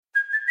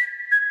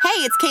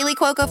Hey, it's Kaylee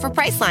Cuoco for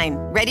Priceline.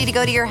 Ready to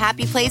go to your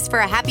happy place for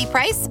a happy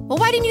price? Well,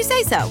 why didn't you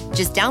say so?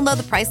 Just download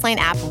the Priceline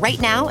app right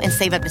now and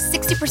save up to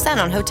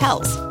 60% on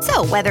hotels.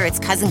 So whether it's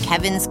Cousin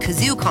Kevin's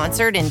Kazoo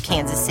Concert in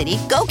Kansas City,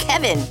 go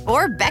Kevin,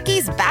 or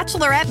Becky's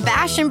Bachelorette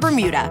Bash in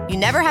Bermuda, you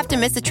never have to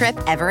miss a trip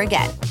ever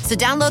again. So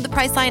download the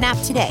Priceline app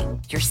today.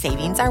 Your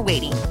savings are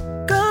waiting.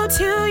 Go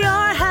to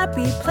your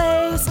happy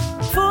place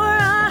for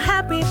a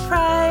happy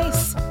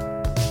price.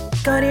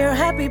 Go to your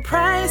happy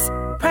price,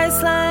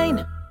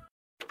 Priceline.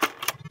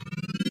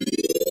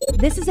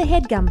 This is a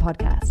HeadGum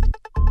podcast.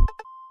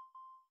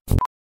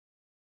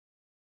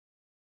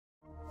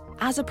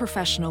 As a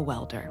professional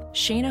welder,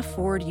 Shayna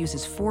Ford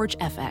uses Forge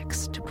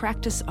FX to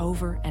practice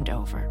over and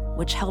over,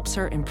 which helps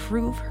her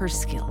improve her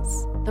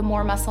skills. The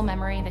more muscle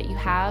memory that you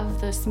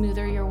have, the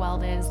smoother your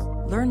weld is.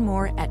 Learn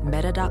more at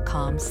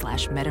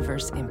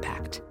meta.com/metaverse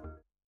impact.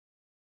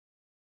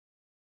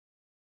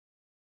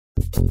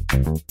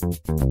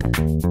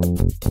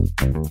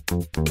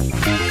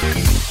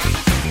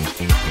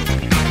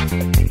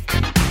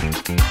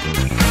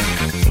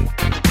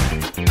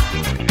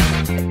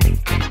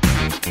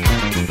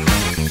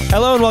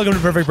 Hello and welcome to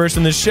Perfect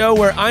Person, the show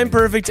where I'm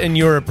perfect and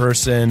you're a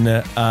person.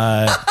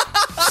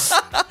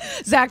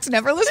 Zach's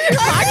never listened to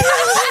your podcast.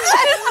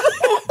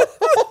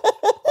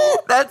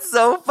 That's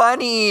so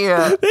funny.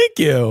 Thank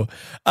you.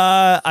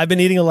 I've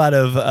been eating a lot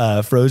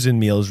of frozen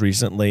meals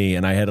recently,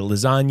 and I had a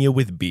lasagna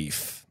with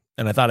beef,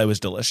 and I thought it was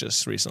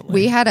delicious recently.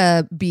 We had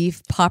a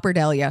beef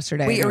pappardelle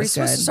yesterday. Wait, are we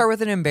supposed to start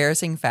with an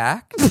embarrassing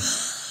fact?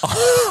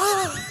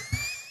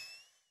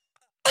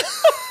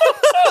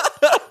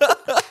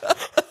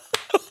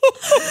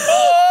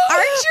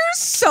 Aren't you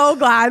so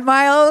glad,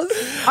 Miles?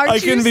 I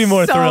couldn't be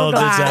more thrilled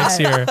that Zach's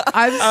here.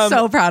 I'm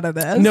so proud of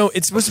this. No,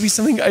 it's supposed to be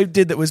something I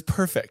did that was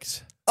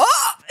perfect. My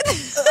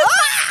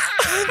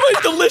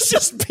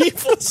delicious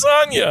beef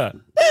lasagna.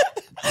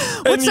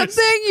 What's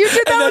something you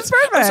did that was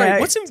perfect? I'm sorry,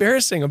 what's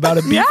embarrassing about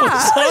a beef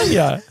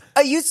lasagna?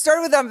 You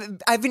started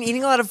with I've been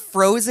eating a lot of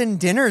frozen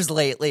dinners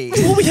lately.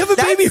 Well, we have a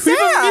baby. We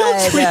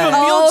have a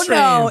meal train.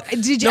 No.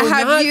 Did you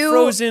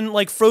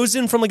not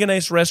frozen from like a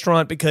nice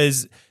restaurant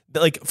because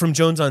like from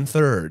Jones on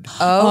 3rd.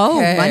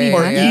 Okay. Money,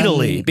 or money.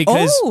 Italy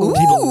because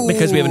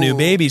we have a new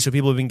baby, so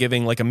people have been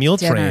giving like a meal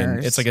train.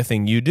 Dinners. It's like a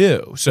thing you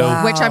do.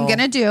 So Which I'm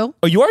gonna do.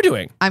 Oh, you are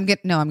doing? I'm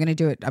gonna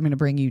do it. I'm gonna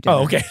bring you dinner.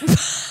 Oh, okay.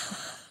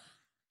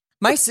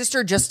 My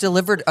sister just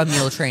delivered a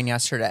meal train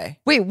yesterday.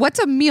 Wait, what's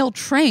a meal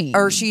train?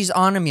 Or she's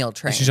on a meal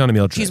train. She's on a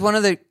meal train. She's one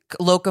of the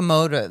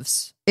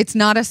locomotives. It's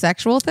not a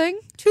sexual thing?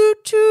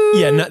 Toot toot.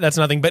 Yeah, that's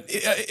nothing. But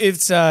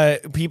it's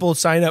people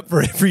sign up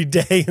for every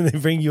day and they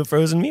bring you a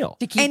frozen meal.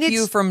 To keep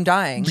you from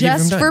dying.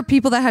 Just for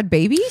people that had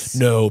babies?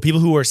 No, people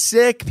who are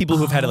sick, people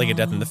who've had like a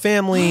death in the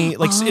family.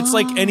 Like it's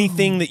like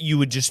anything that you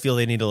would just feel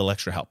they need a little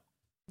extra help.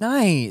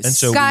 Nice. And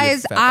so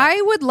guys,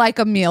 I would like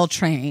a meal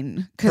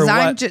train because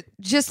I'm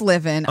just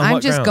living.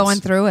 I'm just going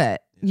through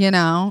it. You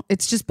know,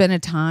 it's just been a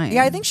time.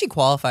 Yeah, I think she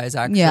qualifies,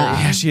 actually.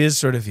 Yeah, she is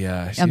sort of,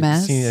 a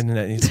mess. She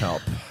needs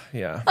help.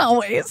 Yeah.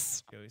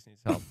 Always. She always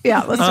needs help.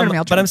 Yeah, let's start a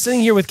meal train. But I'm sitting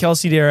here with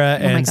Kelsey,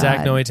 Darragh, and God.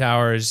 Zach Noe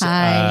Towers.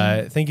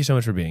 Hi. Thank you so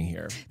much for being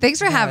here. Thanks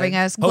for having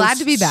us. Glad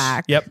to be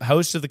back. Yep,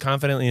 host of the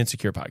Confidently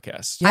Insecure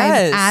podcast.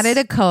 Yes. I've added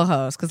a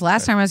co-host because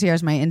last time I was here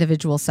as my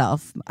individual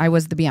self, I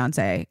was the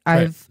Beyonce.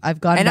 I've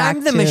gone and back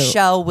I'm the to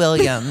Michelle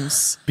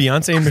Williams.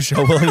 Beyonce and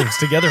Michelle Williams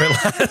together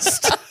at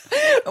last.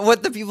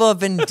 What the people have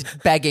been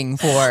begging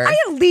for. I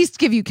at least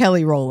give you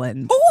Kelly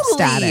Rowland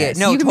status.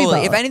 No, You can be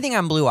totally. both. If anything,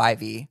 I'm Blue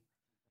Ivy.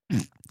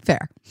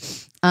 Fair.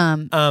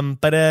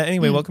 But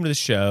anyway, welcome to the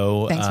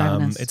show. Thanks for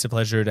having us. It's a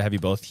pleasure to have you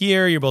both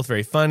here. You're both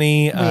very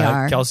funny. We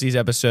are. Kelsey's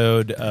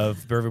episode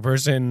of Perfect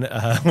Person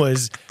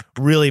was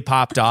really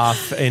popped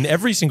off in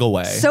every single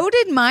way. So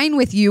did mine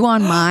with you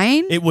on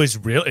mine. It was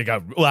really I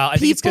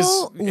think it's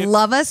People because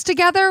love us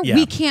together. Yeah.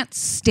 We can't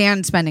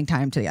stand spending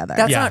time together.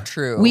 That's not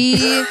true.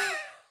 We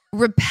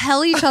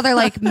repel each other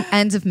like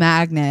ends of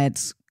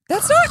magnets.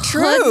 That's not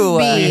true. Could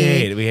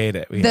be. we hate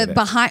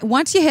it.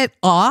 Once you hit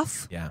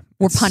off,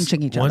 we're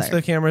punching each Once other.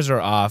 the cameras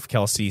are off,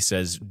 Kelsey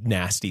says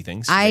nasty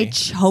things to I me.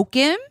 choke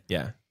him.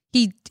 Yeah.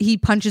 He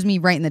punches me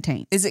right in the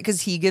taint. Is it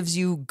because he gives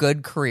you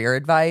good career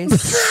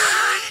advice?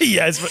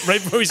 Yes,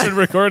 right before we started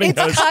recording.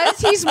 It's because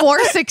he's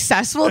more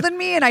successful than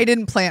me, and I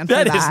didn't plan for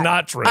that. That is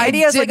not true.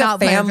 He has did like a not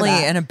plan for family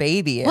that. and a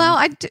baby. Well,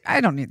 I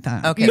don't need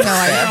that. Okay, You know,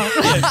 I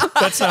don't.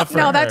 That's not for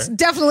No, her. that's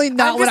definitely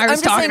not what I was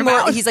talking saying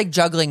about. He's like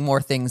juggling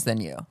more things than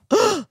you.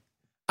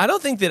 I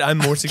don't think that I'm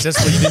more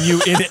successful than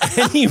you in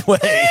any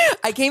way.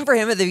 I came for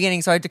him at the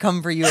beginning, so I had to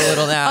come for you a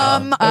little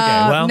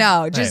now.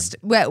 No, just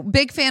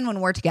big fan when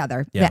we're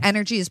together. Yeah. The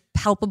energy is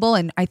palpable,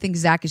 and I think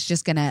Zach is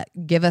just gonna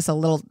give us a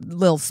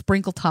little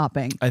sprinkle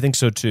topping. I think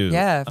so too.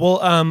 Yeah. Well,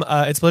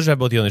 it's a pleasure to have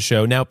both of you on the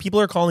show. Now,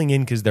 people are calling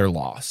in because they're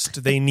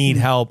lost. They need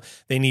help.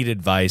 They need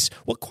advice.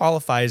 What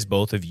qualifies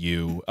both of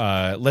you?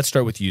 Let's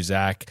start with you,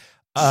 Zach.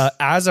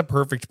 As a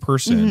perfect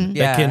person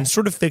that can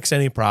sort of fix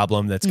any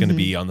problem that's going to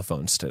be on the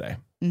phones today.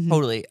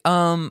 Totally.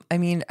 I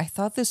mean, I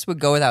thought this would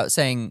go without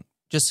saying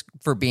just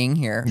for being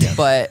here,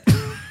 but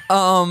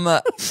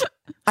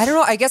I don't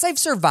know. I guess I've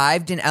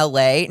survived in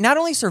LA. Not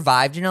only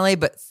survived in LA,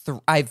 but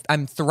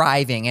I'm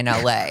thriving in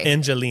LA.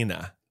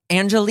 Angelina.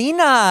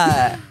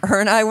 Her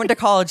and I went to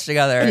college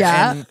together.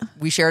 Yeah. And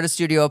we shared a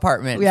studio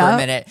apartment for a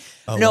minute.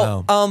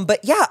 Oh, wow.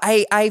 But yeah,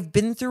 I've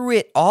been through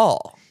it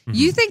all.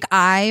 You think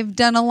I've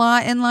done a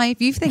lot in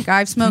life? You think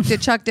I've smoked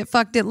it, chucked it,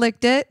 fucked it,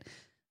 licked it?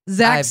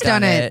 Zach's I've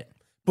done it.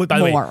 But by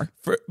the way, more.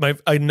 for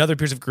another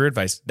piece of career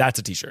advice, that's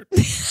a t-shirt.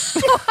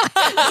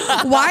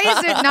 Why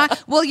is it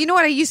not? Well, you know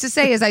what I used to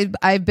say is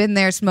I've been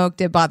there,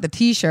 smoked it, bought the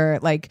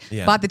t-shirt,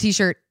 bought the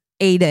t-shirt,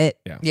 ate it,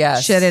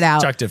 Yes. shit it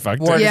out. Chucked it,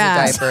 fucked Wore it. it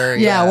as a diaper.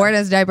 Yeah, wore it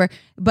as a diaper.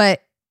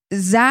 But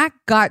Zach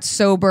got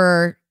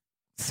sober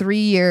 3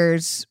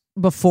 years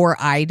before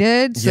I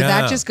did. So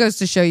that just goes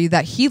to show you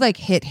that he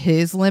hit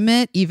his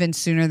limit even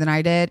sooner than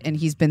I did. And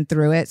he's been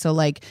through it. So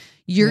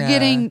you're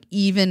getting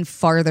even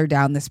farther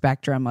down the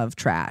spectrum of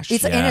trash.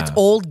 And it's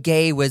old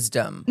gay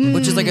wisdom,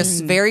 which is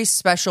a very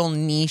special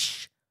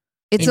niche.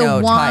 It's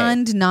a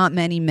wand not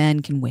many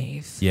men can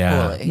wave.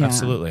 Yeah, Totally.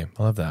 absolutely.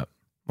 I love that.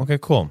 Okay,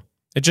 cool.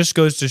 It just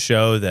goes to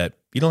show that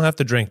you don't have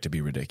to drink to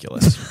be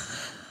ridiculous.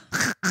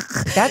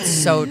 That's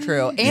so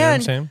true. And You know what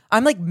I'm saying?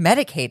 I'm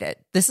medicated.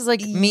 This is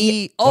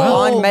me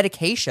on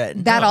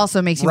medication. That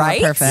also makes you more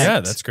Right? perfect. Yeah,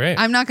 that's great.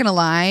 I'm not going to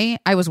lie.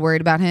 I was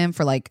worried about him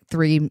for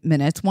 3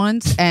 minutes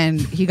once, and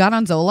he got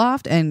on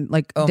Zoloft and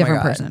Oh my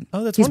different God. person.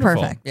 Oh, that's He's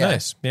wonderful. perfect. Yeah.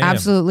 Nice. Yeah,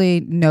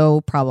 Absolutely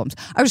no problems.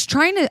 I was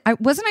trying to,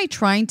 wasn't I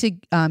trying to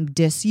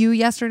diss you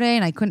yesterday,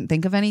 and I couldn't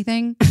think of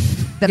anything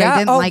that I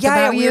didn't like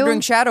about we you? were doing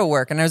shadow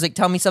work, and I was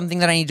tell me something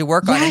that I need to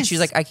work on, and Yes. she's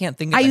like, I can't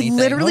think of I anything.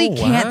 literally Oh,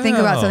 can't think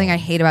about wow. something I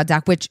hate about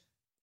Zach, which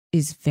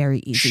is very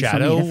easy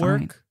Shadow for me to work?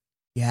 find.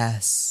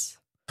 Yes.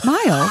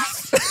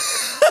 Miles.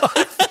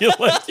 I feel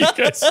like you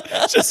guys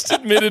just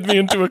admitted me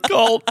into a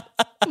cult.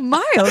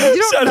 Miles, you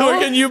don't Shadow know.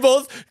 work, and you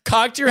both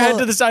cocked your head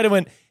to the side and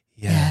went,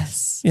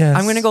 yes.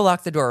 I'm going to go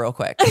lock the door real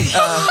quick.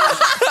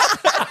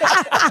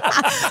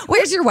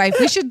 Where's your wife?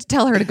 We should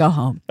tell her to go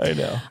home. I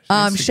know.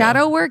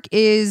 Shadow work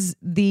is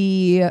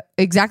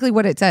exactly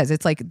what it says.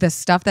 It's the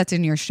stuff that's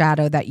in your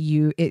shadow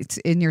it's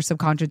in your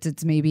subconscious.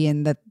 It's maybe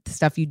in the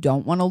stuff you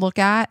don't want to look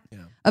at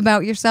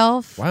about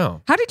yourself.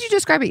 Wow. How did you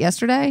describe it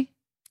yesterday?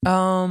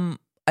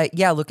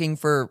 Looking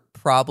for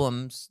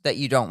problems that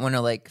you don't want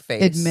to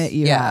face. Admit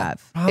you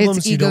have. Problems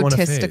It's you don't wanna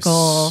face.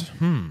 egotistical.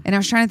 And I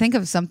was trying to think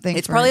of something.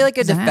 It's for probably a Zach.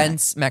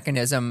 defense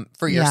mechanism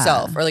for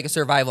yourself, or a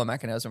survival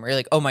mechanism where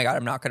you're oh my God,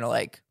 I'm not going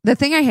to The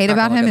thing I hate Not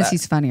about gonna him look is at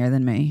he's funnier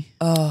than me.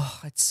 Oh,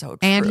 it's so true.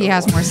 And he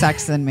has more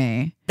sex than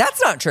me.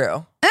 That's not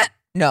true.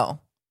 No.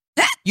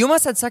 You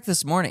almost had sex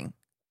this morning.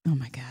 Oh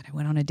my God. I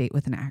went on a date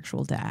with an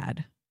actual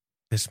dad.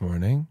 This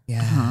morning? Yeah.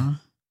 Uh-huh.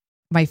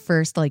 My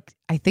first, I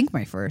think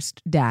my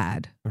first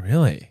dad.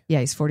 Really? Yeah,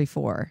 he's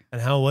 44.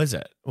 And how was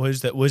it?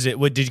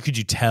 Could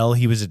you tell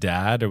he was a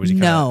dad, or was he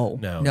No.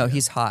 No,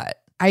 he's hot.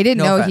 I didn't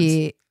No know offense.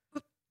 he.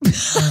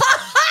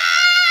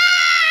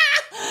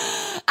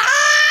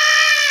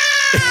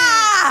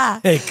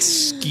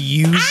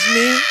 Excuse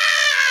me?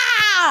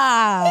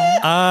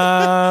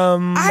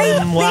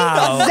 I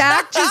wow. think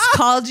Zach just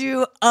called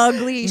you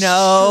ugly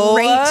No.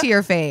 straight to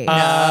your face.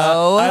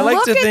 I like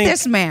Look to at think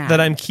this man.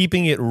 that I'm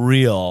keeping it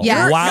real.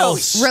 Yeah.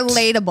 Whilst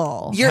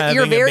Relatable. You're having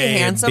a very baby.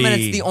 handsome,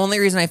 and it's the only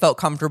reason I felt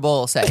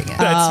comfortable saying it.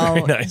 That's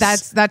very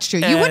nice. That's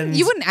true. And-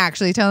 You wouldn't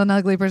actually tell an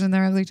ugly person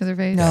they're ugly to their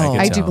face. No.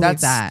 I do tell. believe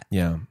That's- that.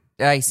 Yeah.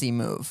 I see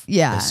move.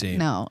 Yeah. I see.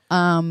 No.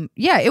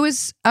 Yeah. It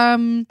was.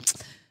 And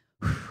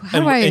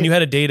you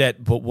had a date at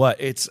what?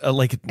 It's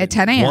At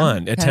 10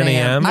 a.m. At 10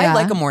 a.m. Yeah. I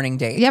like a morning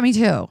date. Yeah, me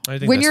too. I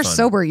think When that's you're fun.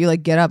 sober, you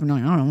get up and you're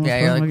I don't know. Yeah,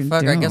 you're like,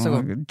 fuck, I guess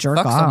I'll go jerk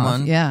fuck off.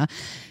 someone. Yeah.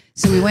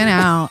 So we went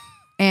out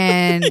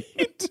and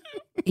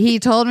he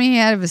told me he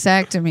had a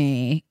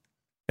vasectomy.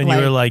 And you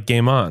were like,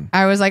 game on.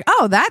 I was like,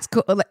 oh, that's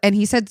cool. And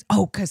he said,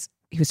 because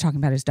he was talking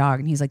about his dog.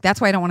 And he's like,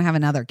 that's why I don't want to have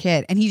another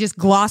kid. And he just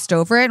glossed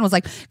over it and was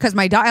like, because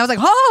my dog. I was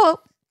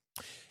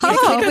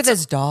like, With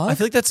his dog? I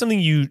feel like that's something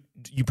you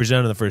present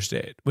on the first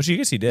date, which I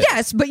guess he did.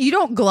 yes, but you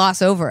don't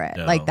gloss over it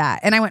No. like that.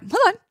 And I went,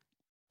 hold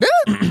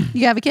on.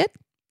 You have a kid?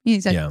 He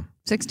said, Yeah.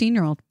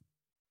 16-year-old.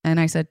 And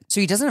I said,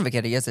 So he doesn't have a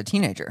kid. He has a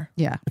teenager.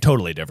 yeah.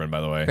 Totally different,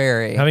 by the way.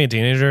 Very. Having a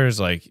teenager is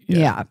like,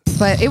 Yeah.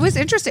 But it was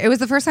interesting. It was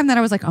the first time that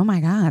I was like, oh my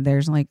God,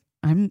 there's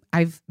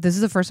this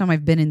is the first time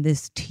I've been in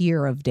this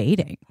tier of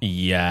dating.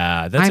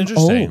 Yeah, that's I'm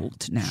interesting.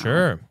 old now.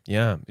 Sure.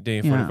 Yeah.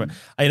 Dating Yeah. 44.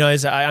 I know.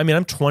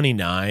 I'm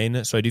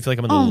 29, so I do feel like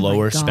I'm on the Oh my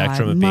lower God,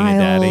 spectrum of being a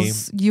daddy.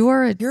 Miles, you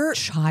are a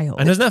child.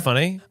 I know, isn't that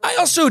funny? I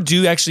also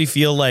do actually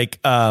feel like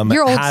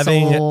You're old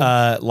having soul.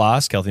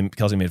 lost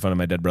Kelsey made fun of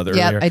my dead brother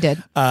Yeah, earlier. I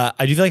did. I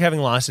do feel like having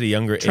lost at a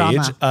younger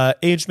Trauma. age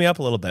aged me up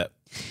a little bit.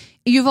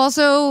 You've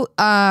also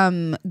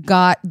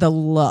got the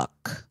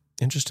look.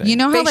 Interesting. You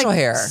know how Facial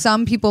hair.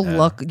 some people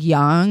look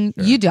young?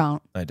 Sure. You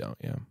don't. I don't.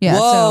 Yeah. Yeah. So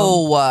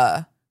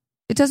Whoa.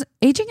 it doesn't.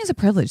 Aging is a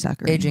privilege,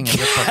 Zachary. Aging is a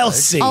privilege.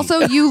 Kelsey.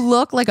 Also, you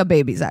look like a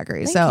baby,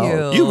 Zachary.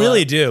 Thank You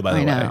really do, by the I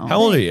way. know. How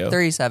old are you?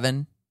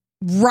 37.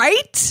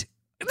 right?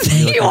 look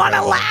You want to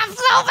incredible. laugh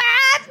so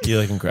bad? You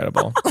look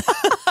incredible.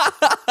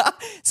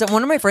 So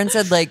one of my friends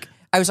said,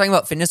 I was talking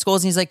about fitness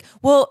goals, and he's like,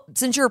 well,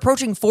 since you're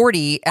approaching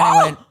 40, and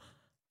I went,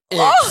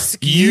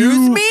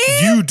 Excuse me?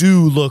 You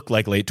do look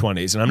like late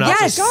 20s, and I'm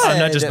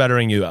not just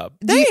bettering you up.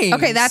 Thanks.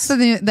 Okay, that's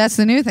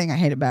the new thing I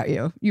hate about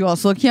you. You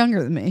also look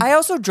younger than me. I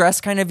also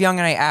dress kind of young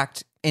and I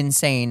act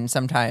insane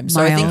sometimes.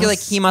 So I think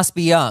Miles. he must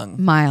be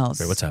young. Miles.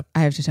 Wait, what's up?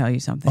 I have to tell you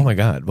something. Oh my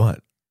God, what?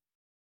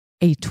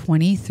 A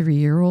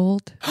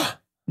 23-year-old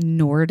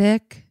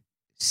Nordic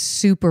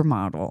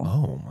supermodel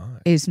Oh my.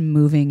 is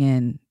moving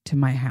in to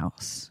my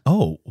house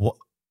Oh,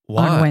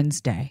 why? on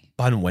Wednesday.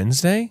 On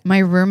Wednesday? My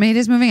roommate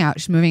is moving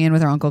out. She's moving in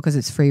with her uncle because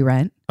it's free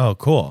rent. Oh,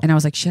 cool. And I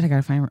was like, shit, I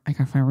gotta find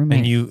a roommate.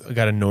 And you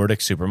got a Nordic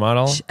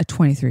supermodel? A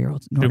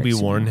 23-year-old Nordic. Should we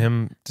warn supermodel.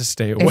 him to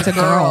stay away? It's a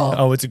girl.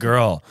 Oh, it's a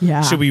girl.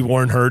 Yeah. Should we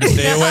warn her to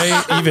stay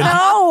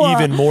away?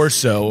 Even more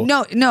so.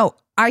 No.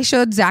 I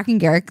showed Zach and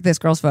Garrick this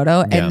girl's photo,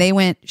 Yeah. and they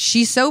went,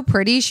 she's so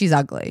pretty, she's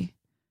ugly.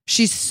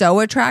 She's so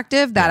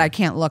attractive that I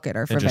can't look at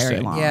her for very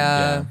Interesting. long.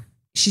 Yeah.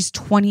 She's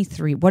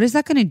 23. What is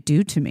that going to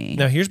do to me?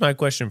 Now, here's my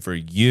question for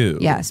you.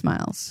 Yes,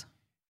 Miles.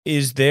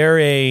 Is there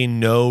a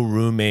no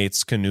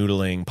roommates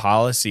canoodling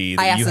policy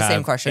that I asked you the have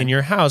same question. in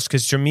your house?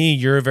 Because to me,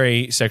 you're a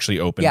very sexually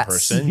open Yes.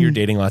 person. You're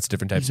dating lots of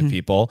different types of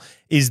people.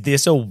 Is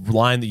this a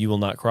line that you will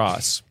not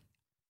cross?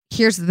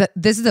 This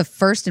is the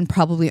first and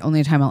probably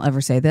only time I'll ever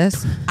say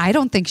this. I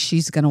don't think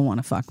she's going to want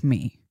to fuck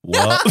me.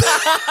 Well,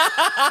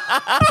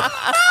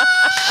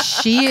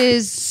 She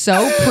is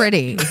so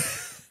pretty.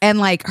 And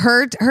like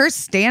her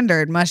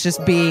standard must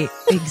just be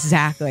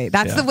exactly.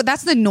 That's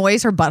the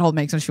noise her butthole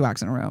makes when she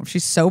walks in a room.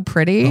 She's so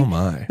pretty oh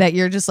my. that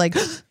you're just like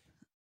A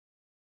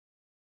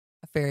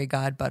fairy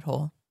god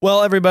butthole.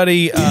 Well,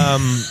 everybody,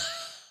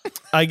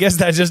 I guess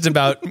that just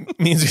about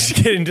means we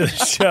should get into the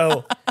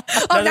show.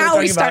 now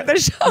we start the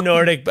show.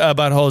 Nordic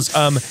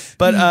buttholes.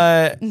 But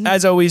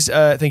as always,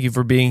 thank you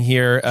for being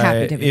here.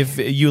 Happy to be If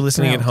here. you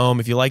listening Thrilled. at home,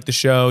 if you like the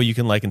show, you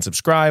can like and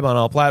subscribe on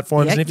all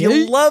platforms. Yeah, And if you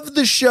yeah. love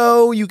the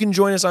show, you can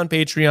join us on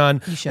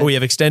Patreon, You should. where we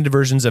have extended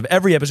versions of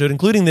every episode,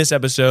 including this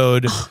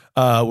episode,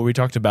 where we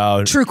talked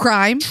about True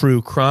crime.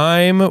 true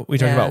crime. We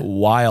talked Yeah. about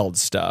wild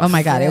stuff. Oh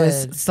my God, it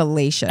was Good.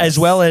 salacious. As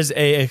well as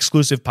a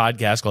exclusive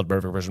podcast called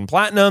Perfect Person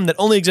Platinum that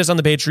only exists on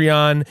the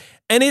Patreon,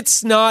 and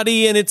it's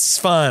naughty and it's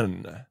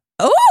fun.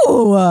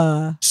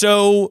 Oh,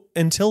 So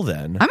until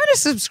then, I'm going to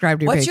subscribe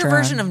to your What's Patreon. your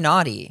version of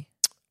naughty?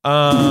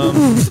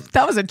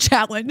 That was a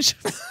challenge.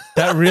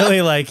 that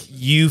really like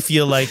you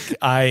feel like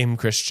I'm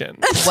Christian.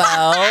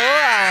 Well,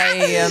 I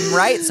am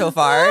right so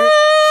far.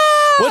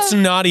 What's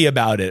naughty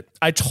about it?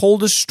 I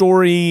told a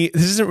story.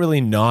 This isn't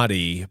really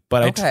naughty,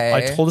 but Okay.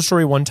 I told a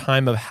story one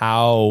time of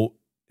how.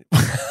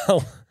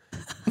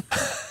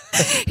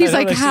 He's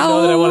I don't like, actually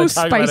know that I how wanna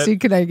talk about spicy it.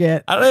 can I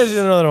get? I don't even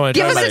know that I want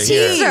to Give talk us about a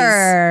it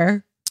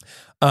here. teaser.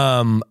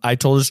 I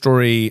told a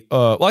story.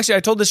 Well, actually, I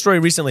told this story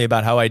recently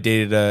about how I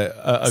dated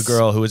a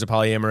girl who was a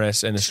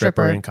polyamorous and a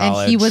stripper in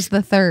college. And he was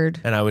the third.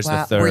 and I was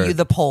Wow. the third. Were you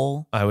the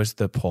pole? I was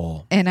the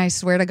pole. And I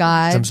swear to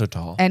God, I'm so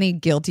tall. any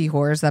guilty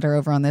whores that are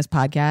over on this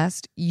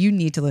podcast, you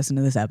need to listen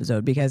to this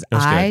episode because It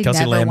was good. I Kelsey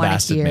never want to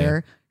lambasted me.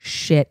 hear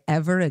shit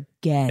ever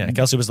again. Yeah,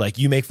 Kelsey was like,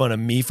 "You make fun of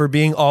me for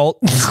being alt."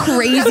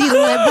 Crazy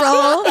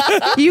liberal.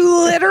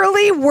 You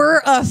literally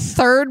were a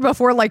third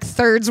before like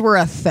thirds were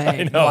a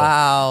thing. No.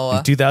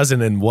 Wow.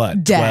 2000 and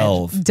what? Dead.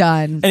 12.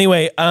 Done.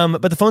 Anyway,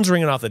 but the phone's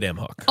ringing off the damn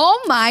hook.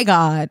 Oh my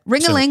God.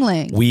 Ring a ling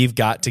ling. We've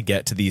got to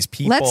get to these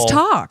people. Let's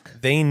talk.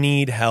 They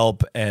need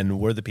help, and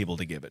we're the people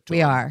to give it to. We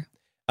them.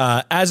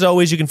 are. As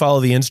always, you can follow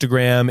the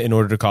Instagram in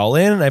order to call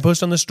in, and I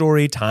post on the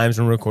story times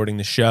when we're recording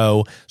the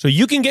show, so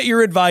you can get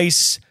your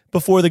advice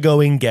before the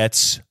going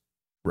gets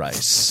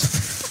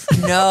rice.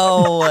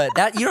 No,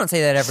 that you don't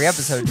say that every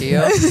episode, do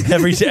you?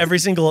 every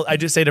single, I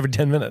just say it every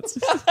 10 minutes.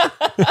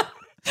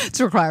 It's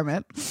a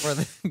requirement. For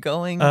the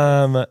going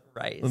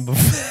right.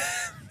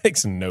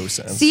 Makes no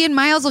sense. See, and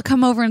Miles will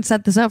come over and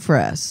set this up for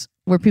us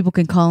where people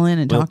can call in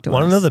and talk to us.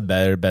 Want to know the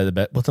better?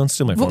 Well, don't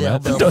steal my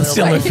format. Bill, Don't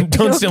steal my Bill.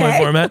 don't steal my Okay.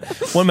 format.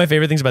 One of my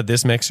favorite things about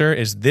this mixer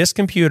is this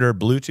computer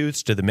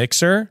Bluetooths to the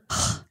mixer,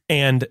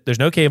 and there's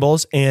no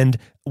cables, and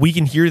we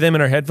can hear them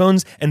in our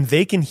headphones, and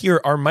they can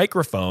hear our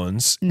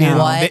microphones No.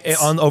 What?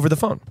 over the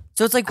phone.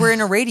 So it's like we're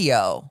in a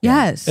radio.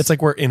 Yes. It's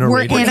like we're in a We're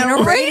radio. in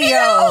a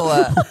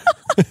radio.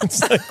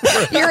 It's like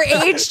we're, Your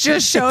age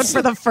just showed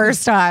for the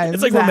first time.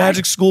 it's like we're Zach.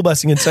 magic school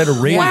busing inside a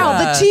radio. Wow,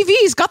 Yeah. the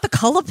TV's got the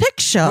color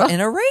picture. In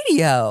a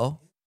radio.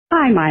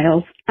 Hi,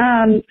 Miles.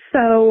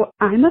 So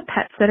I'm a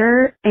pet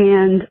sitter,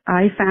 and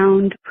I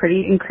found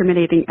pretty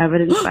incriminating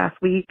evidence last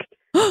week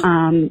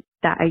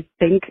that I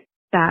think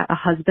that a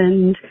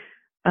husband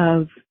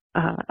of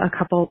a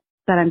couple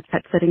that I'm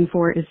pet sitting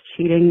for is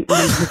cheating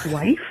on his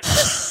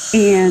wife.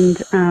 And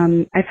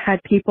I've had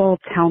people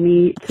tell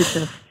me to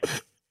just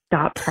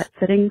stop pet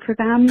sitting for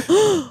them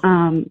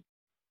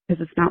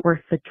because it's not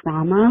worth the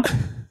drama.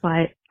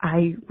 But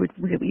I would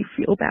really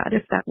feel bad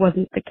if that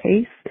wasn't the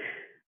case.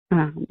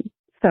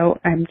 So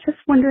I'm just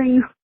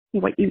wondering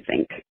what you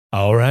think.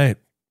 All right.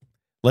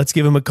 Let's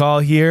give him a call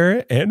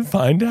here and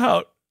find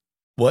out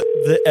what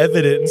the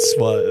evidence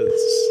was.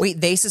 Wait,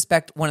 they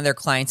suspect one of their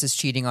clients is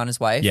cheating on his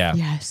wife? Yeah.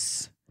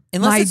 Yes.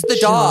 Unless My it's the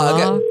jaw.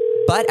 dog,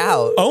 butt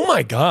out. Oh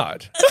my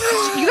God.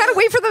 You got to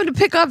wait for them to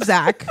pick up,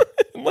 Zach.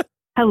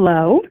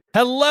 Hello.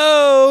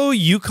 Hello.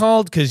 You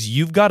called because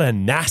you've got a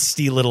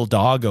nasty little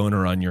dog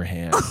owner on your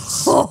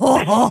hands.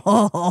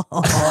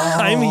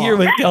 I'm here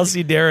with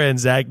Kelsey, Darragh, and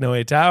Zach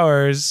Noe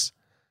Towers.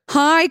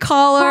 Hi,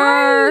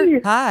 caller.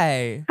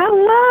 Hi.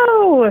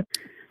 Hello.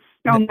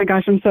 Oh my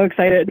gosh, I'm so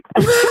excited.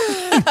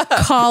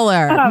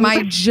 Caller,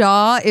 my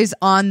jaw is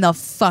on the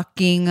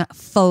fucking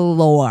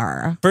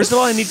floor. First of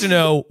all, I need to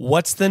know,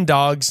 what's the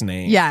dog's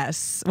name?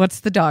 Yes.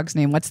 What's the dog's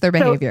name? What's their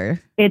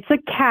behavior? It's a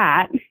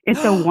cat.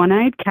 It's a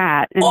one-eyed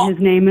cat, and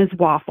his name is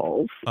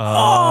Waffles.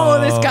 Oh,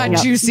 this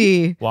got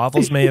juicy.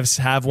 Waffles may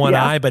have one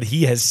eye, but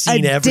he has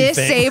seen everything.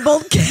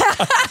 Disabled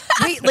cat.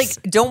 Wait,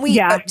 like, don't we?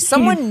 Yeah.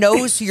 Someone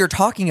knows who you're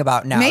talking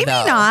about now. Maybe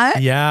though.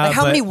 not. Yeah. Like,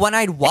 how many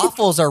one-eyed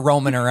waffles are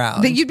roaming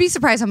around? You'd be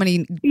surprised how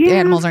many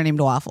animals are named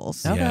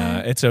Waffles. Yeah,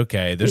 it's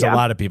okay. There's a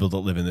lot of people that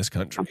live in this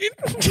country.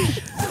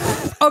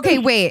 Okay,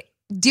 wait.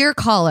 Dear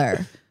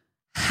caller,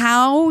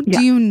 how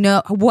do you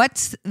know?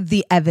 What's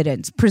the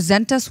evidence?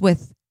 Present us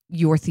with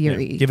your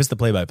theory. Yeah, give us the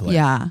play-by-play.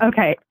 Yeah.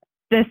 Okay,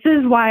 this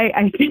is why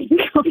I think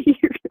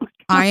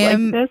I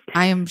am. like this.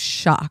 I am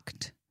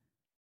shocked.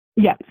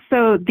 Yeah.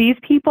 So these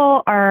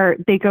people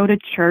they go to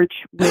church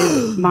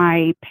with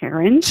my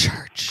parents.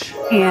 Church.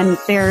 And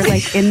they're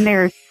like in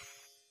their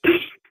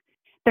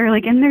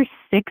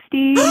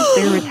 60s.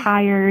 They're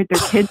retired.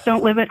 Their kids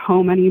don't live at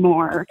home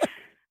anymore.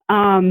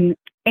 And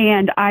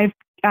I've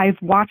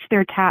watched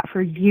their cat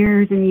for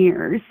years and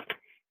years.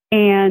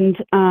 And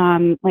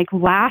like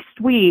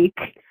last week,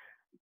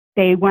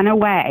 they went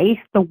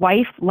away. The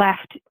wife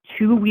left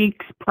 2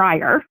 weeks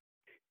prior.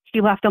 She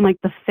left on like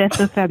the 5th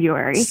of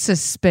February.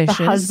 Suspicious.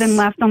 The husband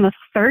left on the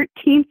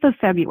 13th of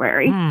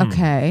February.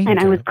 Okay. And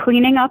I was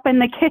cleaning up in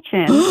the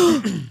kitchen,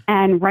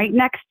 and right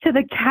next to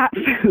the cat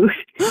food,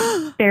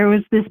 there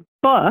was this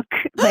book.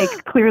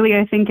 Like, clearly,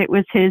 I think it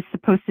was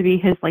supposed to be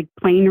his like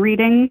plain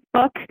reading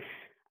book.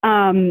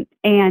 And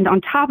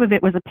on top of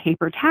it was a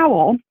paper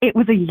towel. It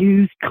was a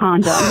used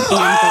condom.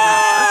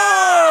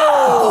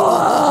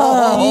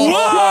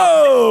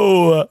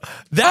 Whoa!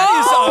 That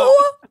is.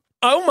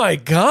 Oh my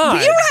God.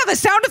 You don't have a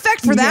sound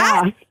effect for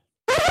that?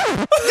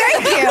 Yeah.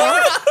 Thank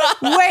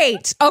you.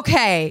 Wait.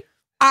 Okay.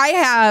 I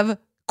have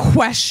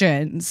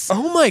questions.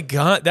 Oh my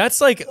God.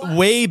 That's like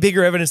way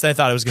bigger evidence than I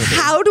thought it was going to be.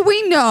 How do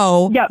we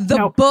know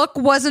the book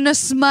wasn't a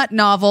smut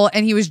novel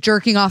and he was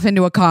jerking off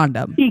into a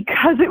condom?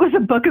 Because it was a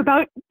book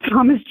about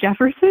Thomas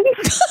Jefferson.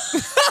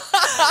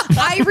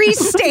 I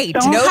restate.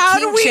 No How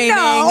do we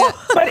know?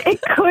 But it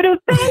could have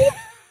been.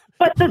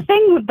 But the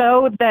thing,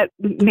 though, that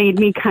made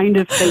me kind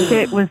of think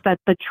it was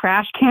that the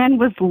trash can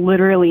was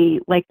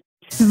literally like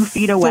 2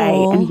 feet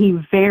away, and he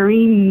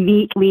very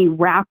neatly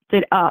wrapped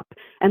it up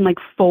and like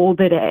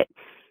folded it.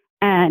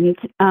 And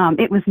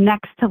it was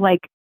next to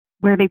like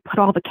where they put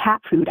all the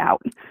cat food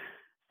out.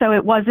 So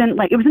it wasn't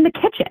like, it was in the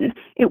kitchen.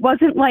 It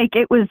wasn't like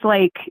it was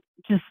like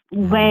just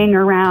laying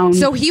around.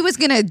 So he was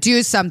going to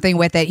do something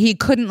with it. He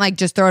couldn't like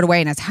just throw it away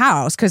in his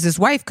house because his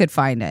wife could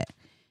find it.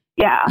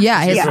 Yeah.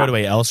 Yeah. He throw it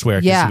away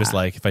elsewhere because Yeah. he was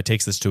like, if I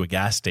take this to a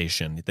gas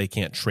station, they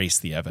can't trace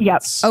the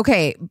evidence.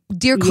 Okay.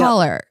 Dear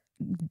caller,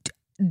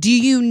 do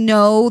you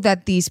know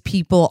that these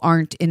people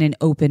aren't in an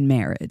open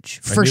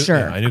marriage? For sure.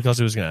 Yeah, I knew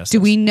Kelsey was going to ask Do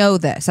this. we know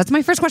this? That's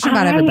my first question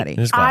about everybody. It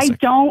is I classic.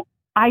 don't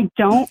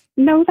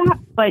know that,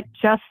 but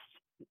just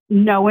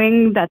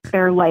knowing that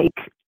they're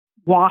like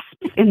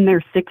wasps in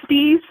their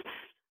 60s,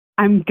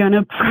 I'm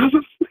gonna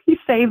probably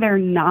say they're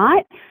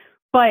not.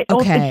 But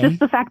it's just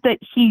the fact that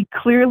he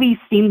clearly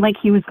seemed like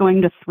he was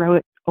going to throw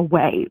it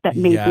away that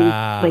made me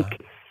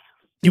like.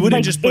 He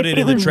wouldn't just put it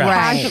in the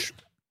trash.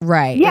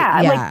 Right.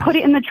 Yeah, like put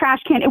it in the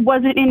trash can. It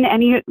wasn't in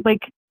any,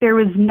 like, there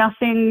was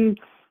nothing,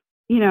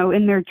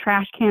 in their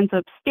trash cans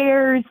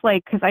upstairs,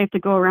 like, because I have to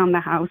go around the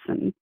house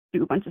and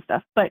do a bunch of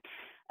stuff. But,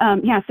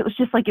 so it was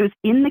just like, it was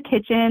in the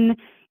kitchen.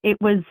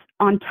 It was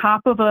on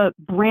top of a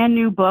brand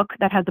new book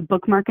that had the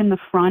bookmark in the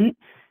front.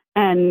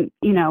 And,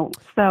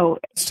 so.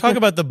 Let's talk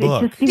about the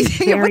book. It just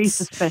seems very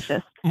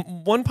suspicious.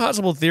 One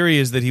possible theory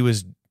is that he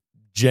was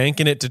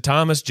janking it to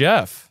Thomas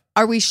Jeff.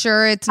 Are we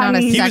sure it's not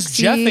a sexy? He was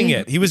jeffing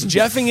it. He was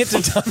jeffing it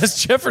to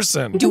Thomas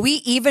Jefferson. Do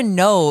we even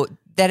know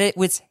that it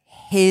was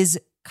his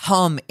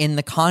cum in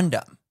the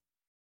condom?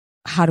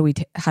 How do we?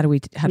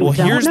 Well,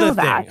 here's the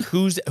that.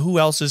 thing. Who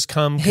else's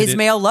cum? His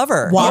male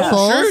lover.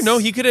 Waffles. Sure. No,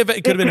 it could have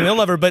been a male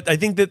lover, but I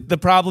think that the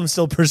problem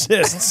still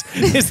persists.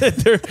 Is that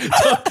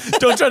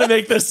don't try to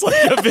make this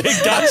like a big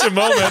gotcha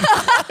moment.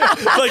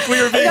 Like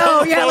we were being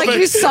No, yeah, like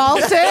you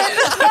solved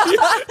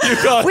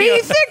it.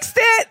 We fixed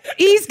it.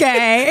 He's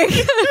gay.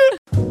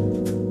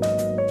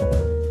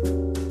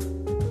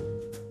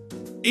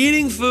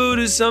 Eating food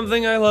is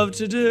something I love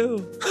to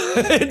do.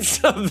 It's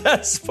the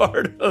best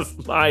part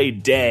of my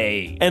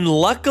day. And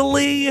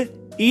luckily,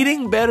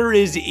 eating better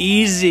is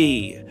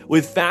easy.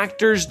 with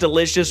Factor's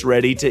delicious,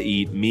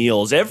 ready-to-eat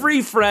meals.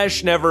 Every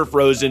fresh, never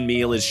frozen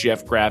meal is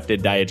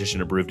chef-crafted,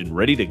 dietitian-approved, and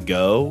ready to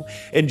go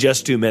in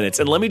just 2 minutes.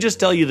 And let me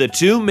just tell you, the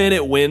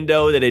 2-minute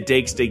window that it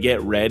takes to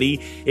get ready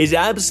is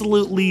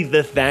absolutely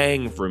the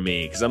thing for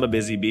me, because I'm a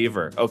busy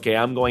beaver. Okay,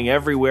 I'm going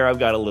everywhere. I've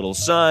got a little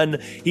son.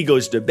 He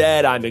goes to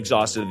bed. I'm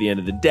exhausted at the end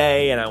of the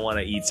day, and I want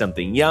to eat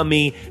something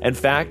yummy. And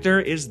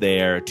Factor is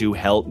there to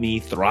help me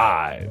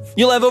thrive.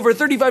 You'll have over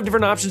 35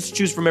 different options to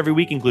choose from every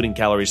week, including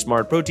Calorie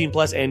Smart, Protein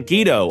Plus, and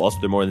Keto. Also,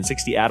 there are more than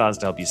 60 add-ons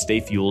to help you stay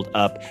fueled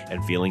up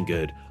and feeling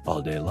good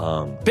all day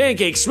long.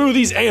 Pancakes,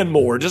 smoothies, and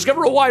more.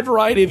 Discover a wide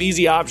variety of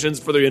easy options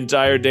for the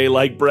entire day,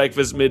 like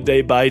breakfast,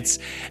 midday bites,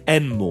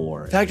 and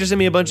more. Factor sent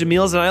me a bunch of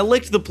meals, and I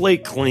licked the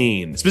plate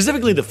clean.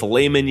 Specifically, the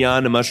filet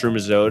mignon and mushroom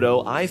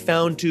risotto I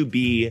found to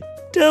be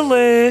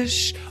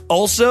delish.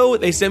 Also,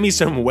 they sent me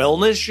some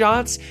wellness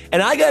shots,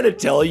 and I gotta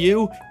tell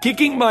you,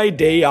 kicking my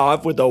day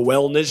off with a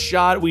wellness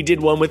shot, we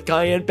did one with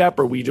cayenne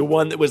pepper, we did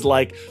one that was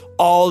like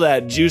all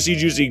that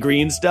juicy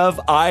green stuff,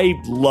 I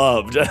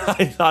loved.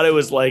 I thought it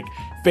was like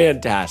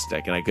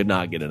fantastic, and I could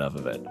not get enough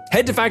of it.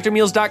 Head to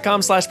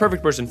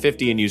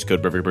factormeals.com/perfectperson50 and use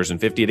code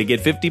perfectperson50 to get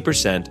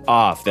 50%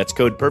 off. That's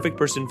code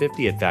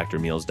perfectperson50 at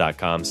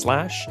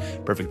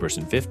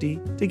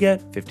factormeals.com/perfectperson50 to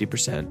get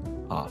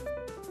 50% off.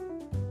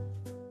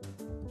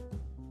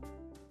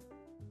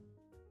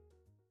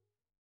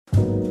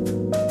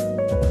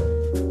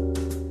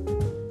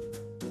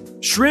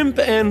 Shrimp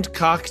and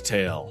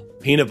cocktail,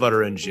 peanut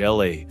butter and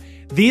jelly.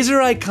 These are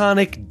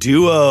iconic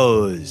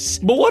duos.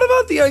 But what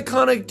about the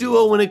iconic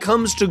duo when it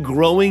comes to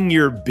growing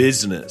your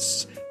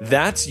business?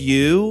 That's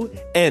you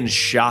and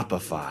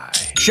Shopify.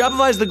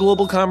 Shopify is the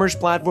global commerce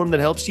platform that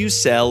helps you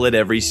sell at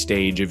every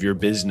stage of your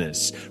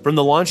business. From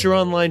the launch your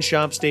online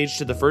shop stage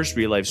to the first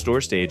real life store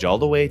stage, all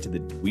the way to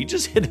the we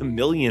just hit 1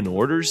 million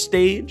orders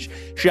stage,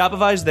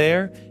 Shopify's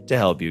there to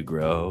help you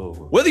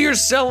grow. Whether you're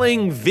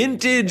selling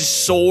vintage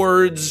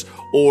swords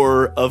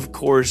or, of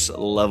course,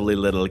 lovely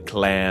little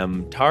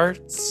clam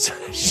tarts,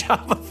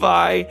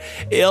 Shopify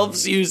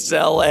helps you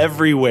sell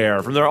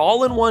everywhere. From their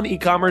all-in-one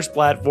e-commerce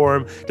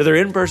platform to their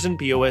in-person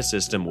POS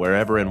system,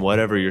 wherever and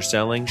whatever you're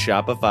selling,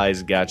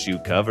 Shopify's got you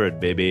covered,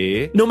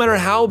 baby. No matter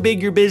how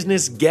big your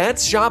business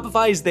gets,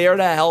 Shopify's there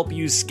to help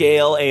you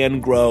scale and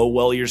grow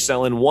while you're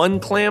selling one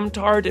clam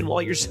tart and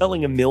while you're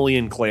selling 1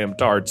 million clam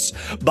tarts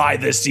by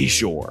the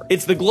seashore.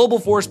 It's the global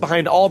force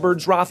behind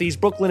Allbirds, Rothy's,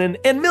 Brooklinen,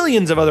 and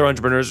millions of other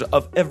entrepreneurs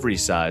of every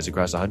size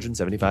across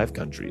 175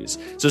 countries.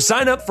 So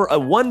sign up for a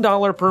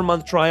 $1 per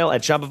month trial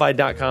at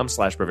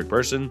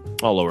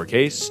shopify.com/perfectperson, all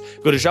lowercase.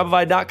 Go to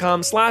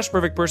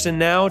shopify.com/perfectperson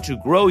now to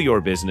grow your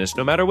business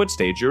no matter what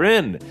stage you're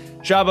in.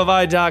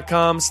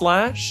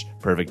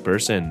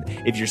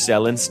 Shopify.com/perfectperson. If you're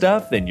selling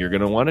stuff, then you're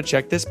going to want to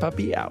check this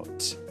puppy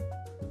out.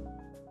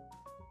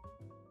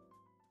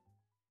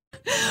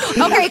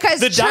 Okay, because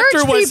the church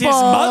doctor was people,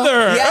 his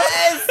mother.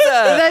 Yes.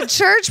 The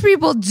church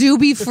people do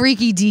be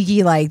freaky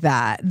deaky like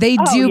that. They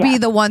do be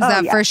the ones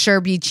that for sure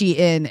be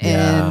cheating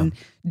and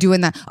doing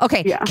that.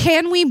 Okay,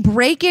 can we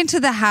break into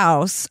the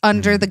house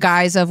under the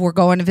guise of we're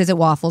going to visit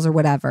Waffles or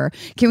whatever?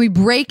 Can we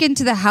break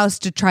into the house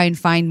to try and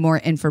find more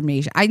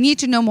information? I need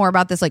to know more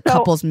about this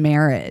couple's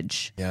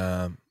marriage.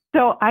 Yeah.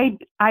 So I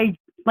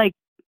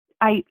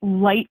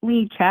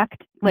lightly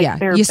checked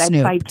their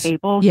bedside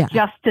tables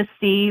just to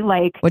see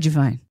what'd you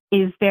find?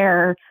 Is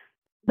there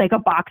a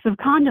box of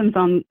condoms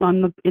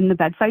in the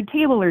bedside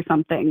table or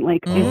something?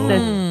 Is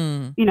this,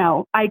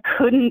 I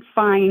couldn't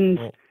find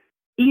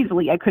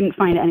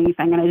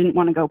anything, and I didn't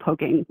want to go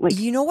poking.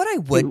 You know what I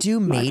would do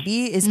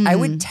maybe is I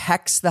would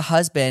text the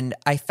husband,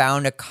 I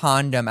found a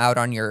condom out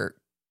on your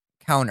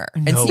counter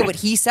and see what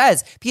he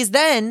says. Because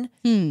then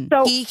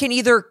he can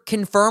either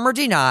confirm or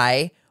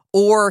deny,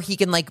 or he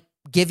can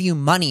give you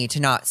money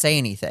to not say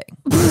anything.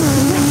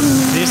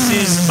 This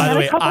is, by the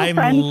way, I'm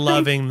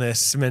loving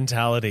this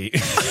mentality.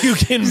 You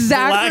can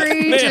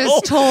Zachary blackmail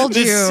just told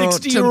this you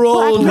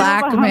 60-year-old to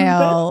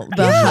blackmail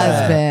the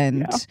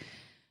husband. Yeah.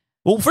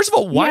 Well, first of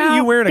all, why are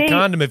you wearing a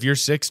condom if you're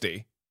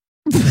 60?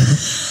 Because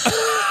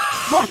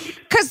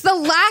the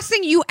last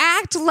thing you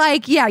act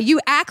like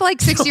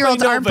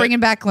 60-year-olds aren't bringing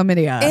back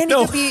chlamydia. And it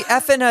could be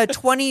effing a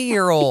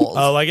 20-year-old.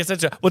 Oh, I guess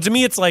that's well, to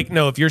me, it's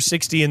if you're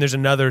 60 and there's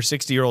another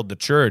 60-year-old to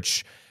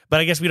church, but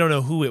I guess we don't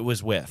know who it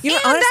was with. And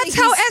honestly, that's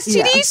how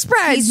STD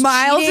spreads.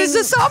 Miles' is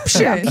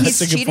assumption. He's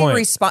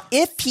cheating.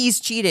 If he's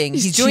cheating,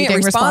 he's doing it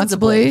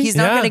responsibly. He's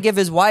not going to give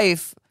his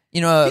wife,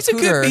 he's a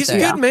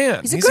good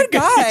man. He's a good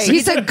guy.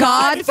 He's a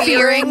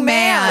God-fearing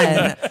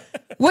man.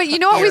 Well, you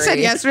know what we said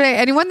yesterday?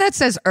 Anyone that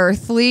says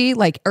earthly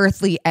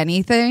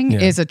anything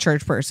is a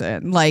church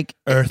person.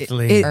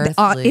 Earthly.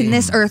 In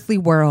this earthly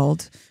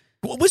world.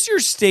 What was your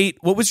state?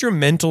 What was your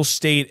mental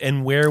state,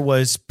 and where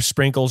was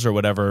Sprinkles or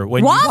whatever?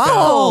 When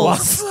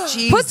Waffles!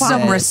 Put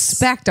some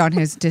respect on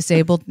his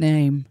disabled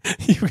name.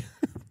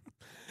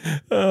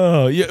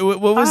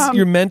 What was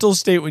your mental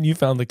state when you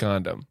found the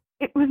condom?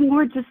 It was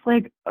more just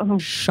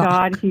shock.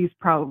 God, he's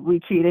probably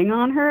cheating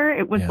on her.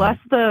 It was less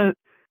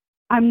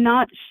I'm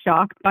not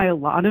shocked by a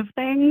lot of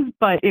things,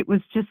 but it was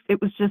just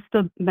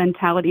the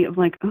mentality of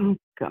oh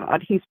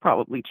God, he's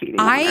probably cheating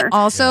on I her.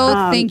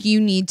 also think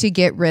you need to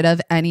get rid of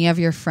any of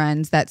your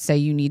friends that say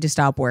you need to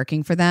stop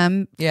working for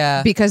them.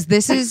 Yeah. Because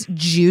this is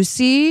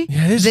juicy.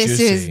 Yeah, it is this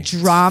juicy. is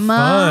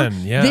drama. It's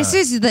fun, yeah. This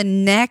is the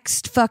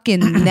next fucking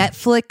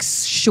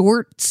Netflix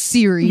short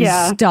series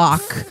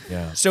stock.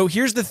 Yeah. So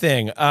here's the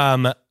thing.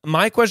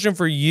 My question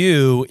for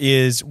you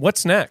is,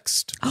 what's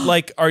next?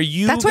 Like, are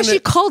you? That's why she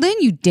called in,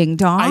 you ding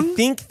dong. I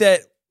think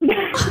that.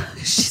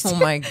 Oh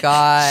my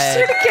God.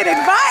 Should get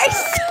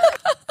advice.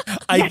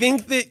 I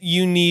think that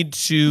you need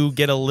to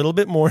get a little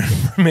bit more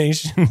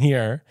information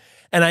here.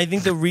 And I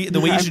think the way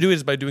you should do it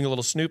is by doing a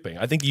little snooping.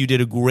 I think you did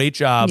a great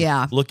job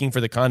looking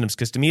for the condoms,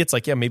 because to me, it's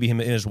like, yeah, maybe him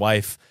and his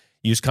wife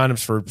use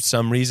condoms for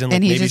some reason. Like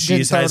and he maybe just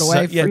didn't throw it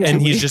away for 2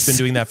 and he's weeks. just been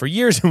doing that for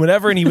years and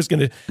whatever, and he was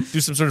going to do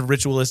some sort of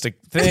ritualistic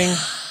thing.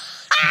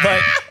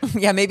 But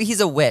yeah, maybe he's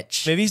a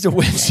witch. Maybe he's a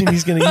witch and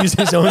he's going to use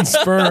his own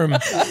sperm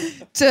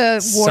to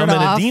ward summon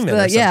off a demon.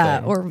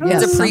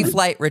 It's a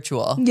pre-flight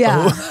ritual.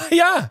 Yeah.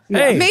 Yeah.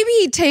 Hey. Maybe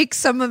he takes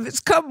some of his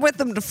cum with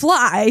him to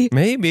fly.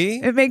 Maybe.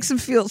 It makes him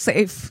feel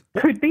safe.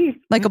 Could be.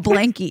 Like a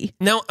blankie.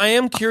 Now, I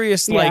am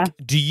curious, like,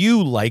 do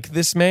you like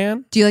this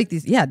man? Do you like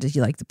these? Yeah. Did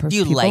you like the person? Do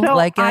you people?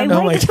 like him? I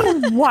like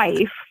his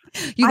wife.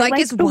 You I like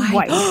his the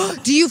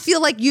wife? Do you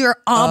feel like you're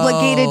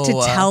obligated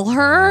to tell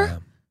her?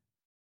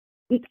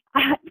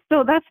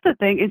 So that's the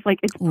thing, is like,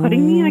 it's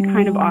putting me in a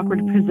kind of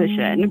awkward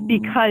position,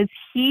 because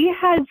he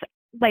has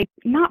like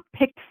not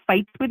picked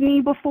fights with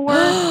me before.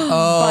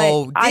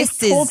 But I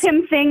told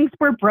him things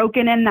were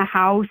broken in the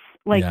house.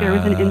 Like there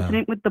was an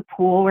incident with the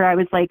pool where I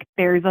was like,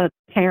 there's a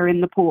tear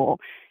in the pool,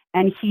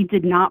 and he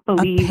did not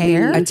believe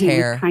me. A tear?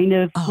 He was kind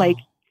of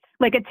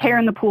like a tear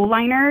in the pool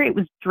liner. It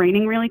was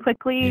draining really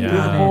quickly. It was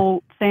a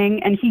whole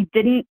thing, and he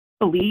didn't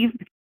believe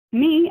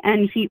me,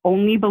 and he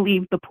only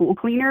believed the pool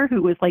cleaner,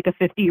 who was like a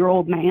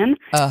 50-year-old man.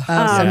 So he's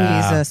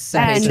a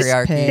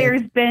patriarchy.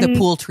 There's been the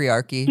pool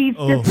triarchy. He's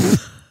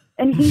just,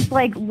 and he's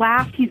like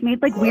laughed. He's made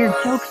like weird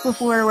jokes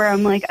before where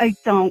I'm like, I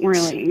don't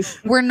really.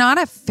 We're not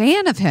a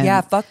fan of him.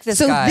 Yeah, fuck this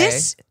guy. So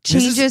this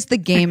changes the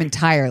game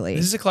entirely.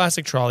 This is a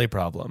classic trolley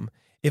problem.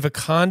 If a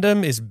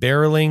condom is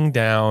barreling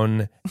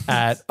down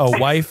at a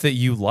wife that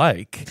you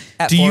like,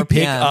 do you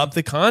pick up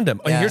the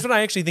condom? And here's what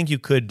I actually think you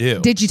could do.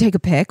 Did you take a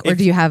pic, or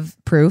do you have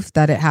proof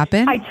that it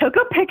happened? I took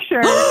a picture.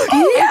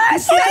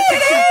 Yes,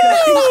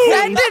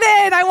 send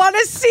it in. I want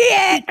to see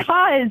it.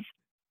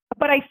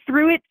 But I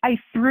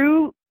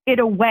threw it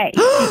away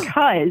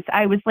because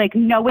I was like,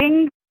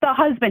 knowing the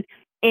husband,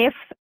 if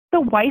the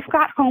wife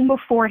got home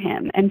before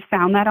him and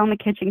found that on the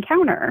kitchen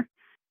counter,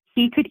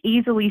 he could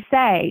easily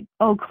say,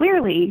 oh,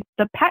 clearly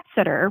the pet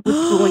sitter was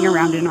fooling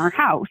around in our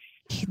house.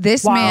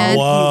 This man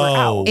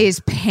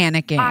is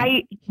panicking.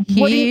 I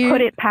wouldn't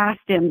put it past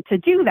him to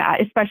do that,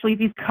 especially if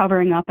he's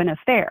covering up an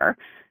affair.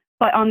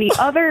 But on the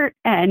other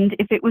end,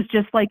 if it was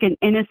just like an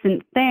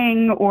innocent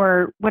thing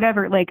or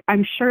whatever, like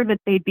I'm sure that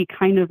they'd be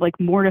kind of like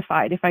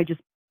mortified if I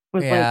just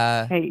was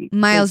like, hey,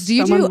 Miles, do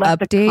you do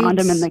updates? A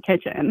condom in the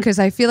kitchen? Because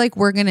I feel like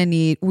we're gonna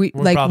need. We're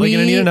probably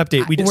gonna need an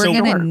update. We're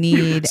gonna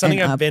need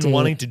something I've been update.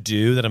 wanting to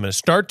do that I'm going to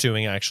start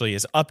doing actually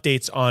is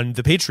updates on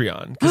the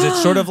Patreon, because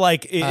it's sort of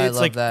like it's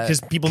like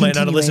because people might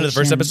not have listened to the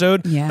first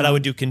episode, but I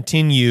would do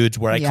continued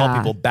where I call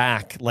people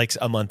back like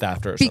a month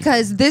after. Or something.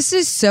 Because this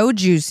is so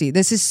juicy.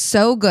 This is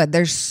so good.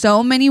 There's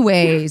so many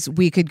ways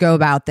we could go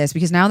about this.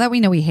 Because now that we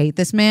know we hate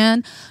this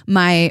man,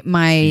 my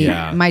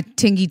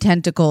tingy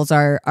tentacles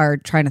are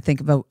trying to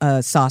think of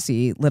a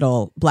saucy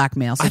little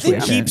blackmail situation.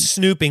 I think keep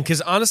snooping,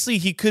 because honestly,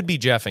 he could be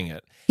jeffing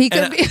it. He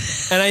could be.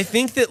 And I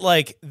think that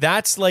like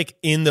that's like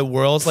in the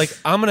world. Like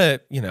I'm gonna,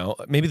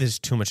 maybe there's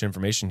too much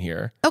information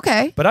here.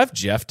 Okay, but I've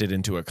jeffed it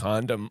into a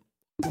condom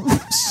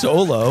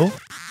solo.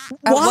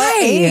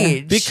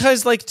 Why?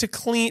 Because like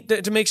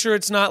to make sure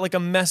it's not like a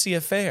messy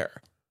affair.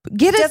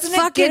 Get a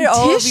fucking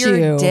tissue. Over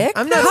your dick?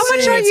 I'm not How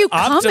much are you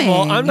coming?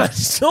 I'm not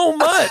so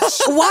much.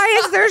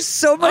 Why is there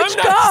so much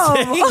I'm not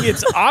cum? saying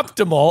it's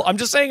optimal. I'm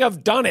just saying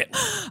I've done it.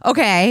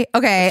 Okay.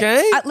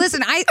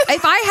 Listen,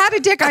 if I had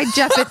a dick, I'd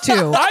jeff it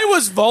too. I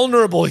was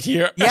vulnerable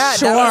here. Yeah,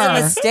 sure. That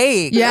was a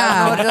mistake. Yeah.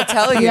 I don't know what to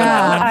tell you.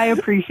 Yeah. I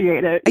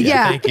appreciate it.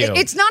 Yeah, thank you.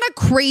 It's not a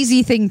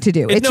crazy thing to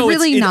do. It's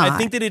really not. I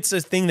think that it's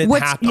a thing that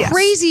What's happens.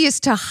 crazy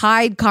is to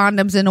hide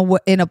condoms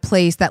in a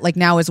place that like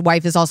now his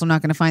wife is also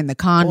not going to find the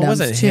condoms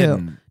wasn't too.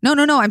 hidden.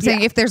 No. I'm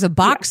saying if there's a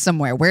box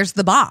somewhere, where's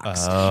the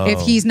box? If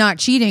he's not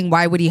cheating,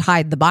 why would he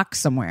hide the box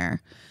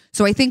somewhere?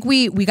 So I think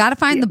we got to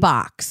find the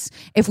box.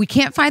 If we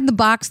can't find the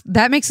box,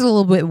 that makes it a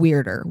little bit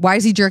weirder. Why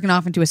is he jerking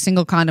off into a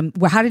single condom?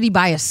 Well, how did he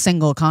buy a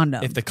single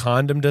condom? If the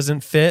condom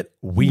doesn't fit,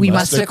 we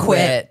must have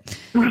quit.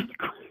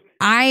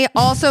 I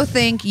also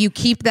think you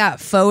keep that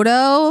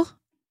photo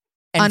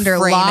And under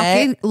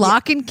frame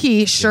lock and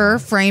key. Sure,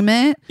 frame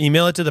it.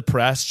 Email it to the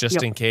press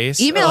just in case.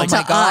 Email it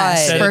to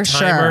us set for a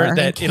timer sure.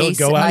 that In it'll case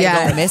go out.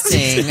 I go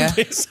missing.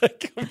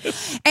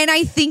 And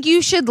I think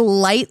you should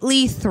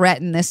lightly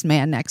threaten this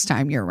man next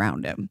time you're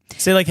around him.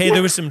 Say like, hey,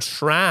 there was some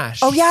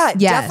trash. Oh yeah,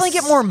 Yes. definitely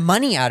get more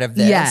money out of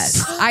this.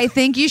 Yes. I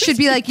think you should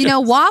be like,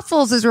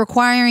 Waffles is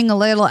requiring a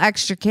little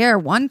extra care.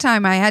 One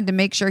time I had to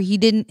make sure he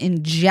didn't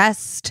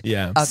ingest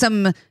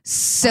some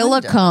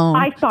silicone,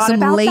 I thought some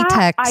about latex.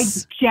 that. I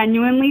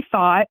genuinely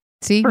thought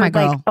See, for my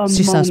girl. a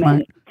She's so smart.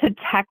 moment to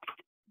text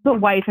the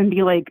wife and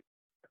be like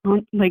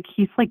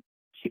he's like,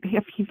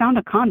 if he found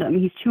a condom,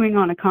 he's chewing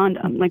on a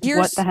condom. Like,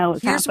 what the hell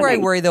is happening? Here's where I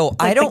worry, though.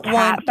 Like, I don't the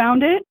cat want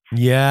found it.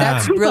 Yeah,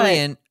 that's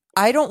brilliant.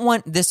 I don't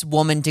want this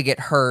woman to get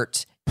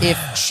hurt if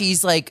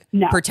she's like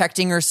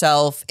protecting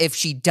herself, if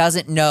she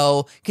doesn't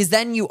know, because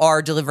then you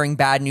are delivering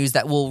bad news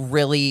that will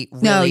really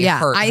hurt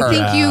her. I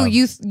think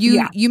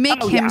you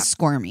make him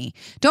squirmy.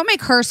 Don't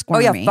make her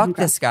squirmy. Oh yeah, fuck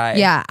this guy.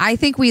 Yeah, I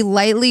think we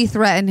lightly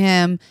threaten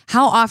him.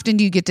 How often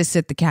do you get to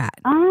sit the cat?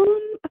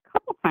 A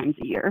couple times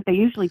a year. They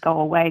usually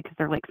go away because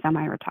they're like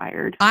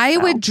semi-retired. I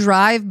would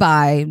drive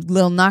by,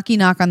 little knocky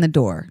knock on the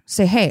door,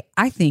 say, "Hey,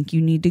 I think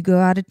you need to go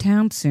out of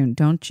town soon,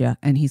 don't you?"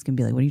 And he's gonna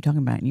be like, "What are you talking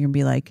about?" And you're gonna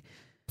be like,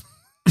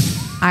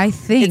 I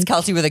think it's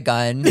Kelsey with a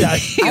gun. Yeah, I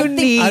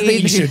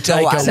think you should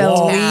go out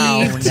to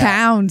leave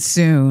town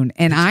soon,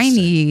 and I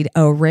need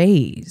a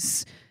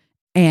raise.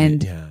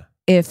 And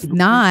if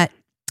not,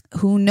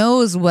 who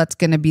knows what's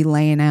going to be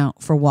laying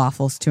out for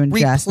Waffles to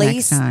ingest Replace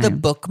next time? the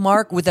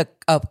bookmark with a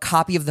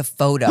copy of the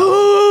photo.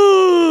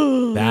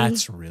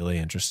 That's really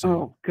interesting.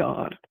 Oh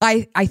God!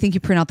 I think you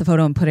print out the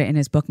photo and put it in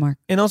his bookmark.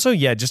 And also,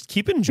 just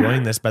keep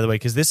enjoying this, by the way,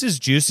 because this is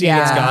juicy.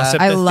 Yeah, it's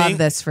gossip. I love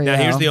this for you. Now,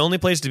 here's the only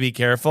place to be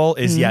careful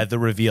is the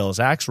reveal.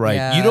 Zach's right.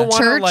 Yeah. You don't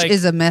want Church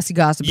is a messy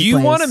gossipy You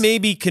place. want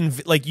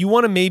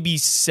to maybe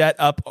set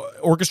up,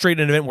 orchestrate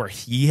an event where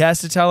he has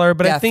to tell her,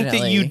 but I think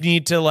that you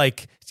need to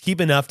keep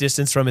enough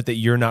distance from it that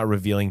you're not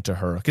revealing to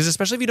her. Because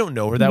especially if you don't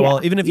know her that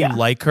well, even if you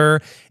like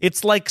her,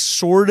 it's like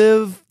sort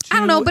of. I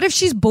don't know, but if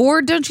she's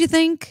bored, don't you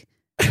think?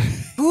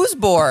 Who's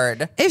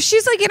bored? If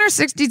she's like in her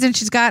 60s and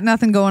she's got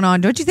nothing going on,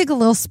 don't you think a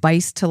little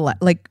spice to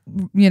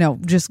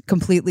just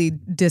completely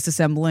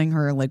disassembling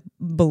her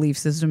belief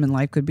system in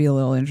life could be a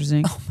little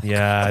interesting?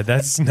 Yeah, I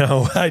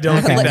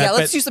don't think that.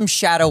 Let's do some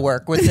shadow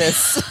work with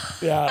this.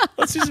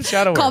 Let's do some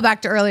shadow work. Call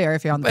back to earlier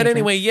if you're on the But paper.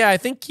 anyway, I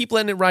think keep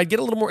letting it ride. Get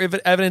a little more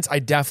evidence. I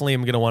definitely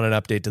am going to want an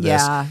update to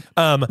this.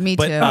 Yeah, me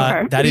too.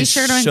 That Be is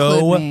sure to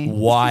so include me.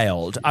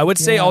 wild. I would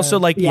say also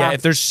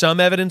if there's some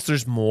evidence,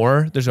 there's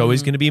more. There's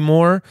always going to be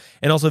more.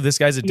 And also, if this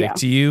guy's a dick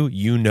to you,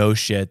 you know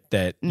shit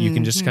that you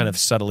can just kind of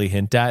subtly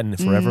hint at, and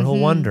forever he'll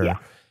wonder. Yeah.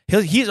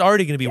 He's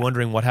already going to be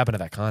wondering what happened to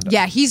that condom.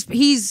 Yeah, he's for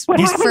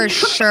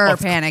sure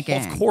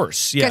panicking. Of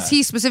course, because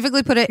he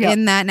specifically put it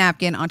in that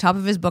napkin on top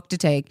of his book to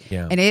take,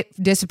 and it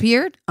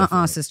disappeared.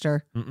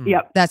 Sister.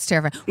 Yep, that's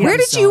terrifying. Where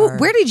did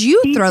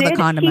you throw the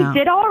condom out? He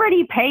did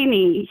already pay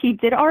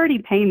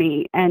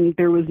me, and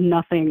there was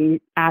nothing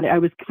added. I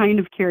was kind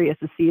of curious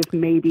to see if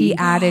maybe he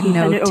added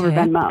sent it over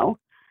Venmo.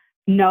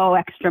 No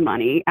extra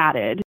money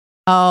added.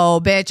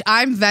 Oh, bitch!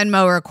 I'm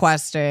Venmo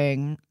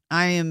requesting.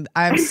 I'm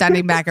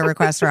sending back a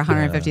request for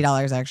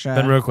 $150 extra.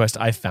 Venmo request.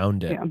 I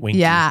found it. Winky.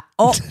 Yeah.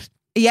 Oh,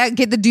 yeah.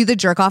 Do the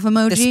jerk off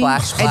emoji. The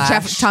splash.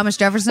 And Thomas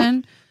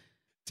Jefferson.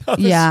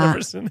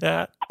 Jefferson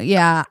hat.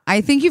 Yeah,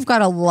 I think you've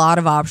got a lot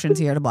of options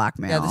here to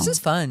blackmail. Yeah, this is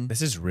fun.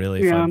 This is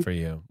really fun for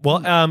you.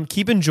 Well,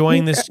 keep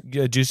enjoying this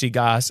juicy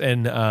goss,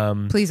 and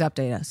please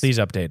update us. Please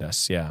update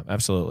us. Yeah,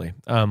 absolutely.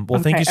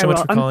 Thank you so much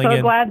for calling in. I'm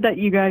so glad that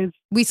you guys.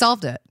 We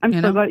solved it. I'm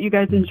so glad you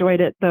guys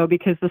enjoyed it, though,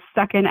 because the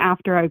second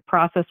after I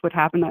processed what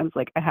happened, I was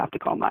like, I have to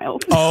call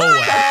Miles. Oh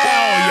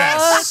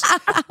yes.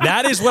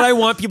 That is what I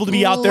want people to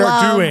be out there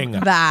doing.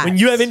 That. When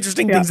you have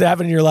interesting things that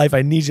happen in your life,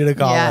 I need you to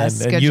call in.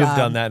 And you have job.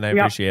 done that, and I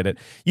appreciate it.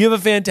 You have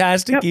a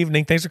fantastic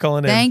evening. Thanks for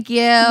calling in. Thank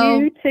you.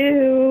 You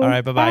too. All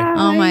right, bye-bye.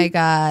 Oh, my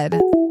God.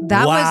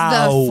 That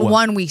was the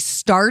one we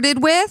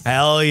started with.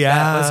 Hell yeah.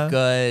 That was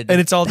good. And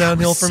it's all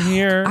downhill from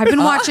here. I've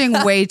been watching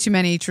way too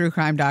many true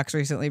crime docs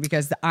recently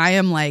because I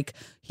am like,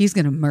 he's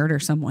going to murder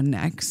someone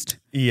next.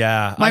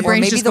 Yeah. My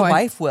brain's maybe just the going,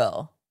 wife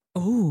will.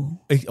 Ooh.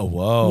 Oh,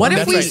 whoa. What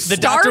if we The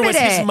doctor was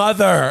his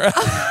mother.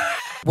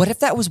 What if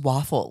that was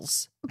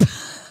Waffles?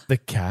 The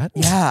cat?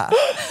 Yeah.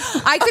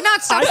 I could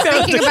not stop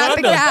thinking about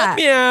the cat.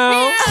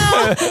 Meow.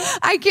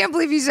 I can't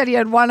believe he said he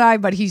had one eye,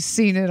 but he's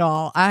seen it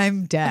all.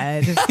 I'm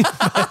dead.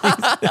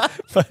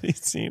 But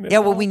he's seen it. Yeah,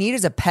 what we need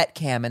is a pet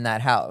cam in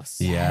that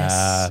house.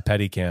 Yeah,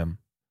 petty cam.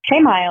 Hey,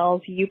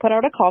 Miles, you put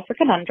out a call for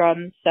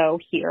conundrums, so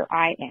here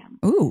I am.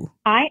 Ooh.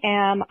 I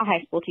am a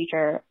high school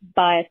teacher,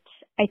 but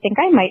I think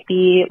I might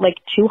be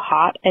too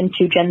hot and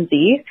too Gen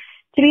Z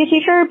to be a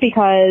teacher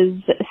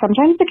because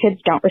sometimes the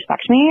kids don't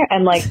respect me.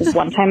 And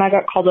one time I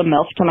got called a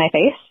MILF to my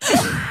face.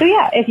 So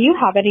yeah, if you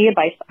have any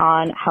advice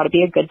on how to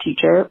be a good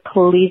teacher,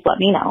 please let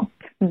me know.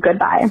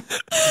 Goodbye.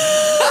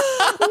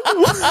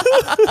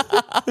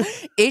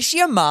 Is she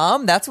a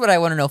mom? That's what I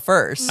want to know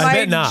first. I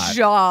bet not. My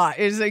jaw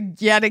is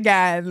yet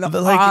again on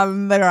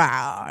the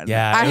ground.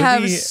 Yeah, I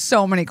have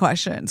so many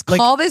questions.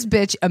 Call this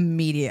bitch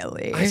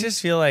immediately. I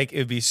just feel like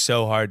it'd be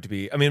so hard to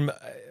be. I mean,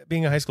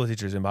 being a high school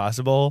teacher is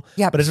impossible.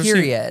 Yeah, but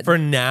especially for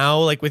now,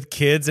 like with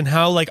kids and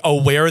how like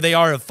aware they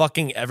are of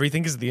fucking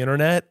everything because of the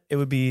internet, it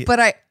would be. But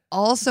I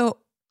also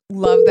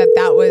love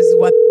that was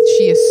what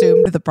she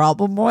assumed the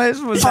problem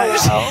was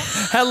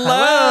that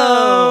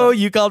Hello.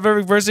 You called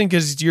perfect person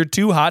because you're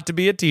too hot to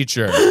be a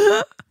teacher.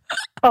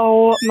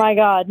 Oh my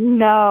God,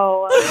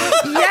 no.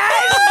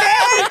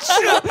 Yes,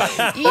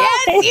 bitch!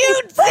 Yes,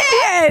 you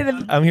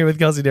did! I'm here with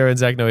Kelsey, Darragh, and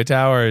Zach Noe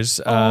Towers.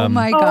 Oh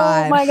my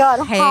God. Oh my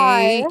God. Hey,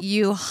 Hi.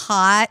 you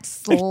hot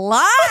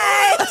slut!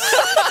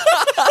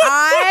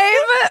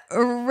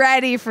 I'm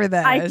ready for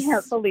this. I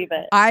can't believe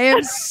it. I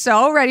am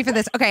so ready for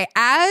this. Okay,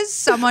 as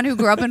someone who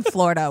grew up in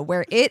Florida,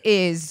 where it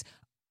is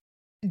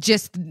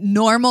just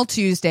normal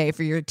Tuesday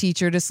for your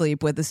teacher to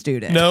sleep with a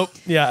student. Nope.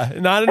 Yeah.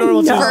 Not a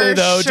normal Tuesday,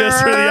 though,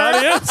 just for the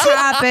audience.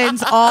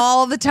 Happens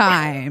all the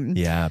time.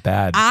 Yeah,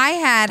 bad. I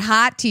had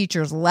hot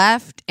teachers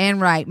left and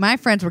right. My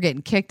friends were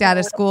getting kicked out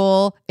of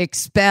school,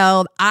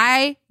 expelled.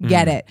 I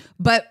get it.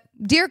 But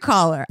dear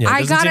caller,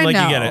 I gotta seem like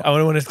know. You get it.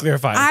 I want to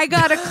clarify. I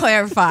gotta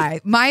clarify.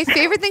 My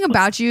favorite thing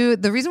about you,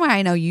 the reason why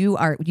I know you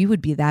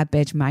would be that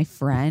bitch, my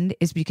friend,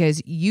 is because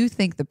you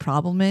think the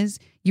problem is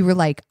you were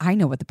like, I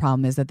know what the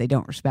problem is, that they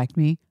don't respect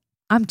me.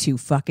 I'm too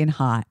fucking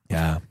hot.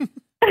 Yeah.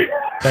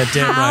 That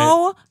damn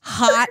How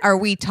hot are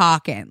we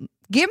talking?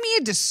 Give me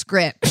a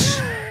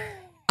description.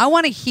 I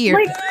want to hear.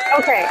 Like,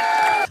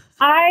 okay,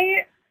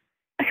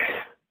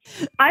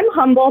 I'm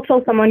humble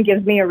till someone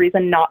gives me a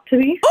reason not to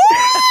be.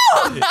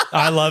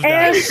 I love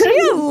that. Is she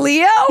a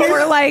Leo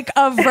or like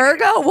a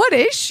Virgo? What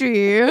is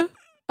she?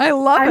 I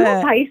love I'm it.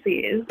 a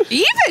Pisces.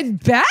 Even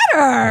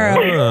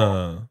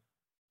better.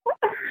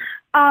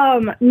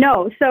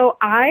 No, so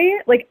I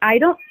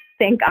don't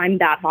think I'm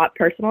that hot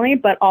personally,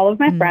 but all of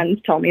my friends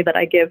tell me that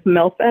I give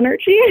MILF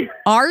energy.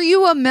 Are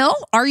you a MILF?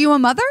 Are you a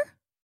mother?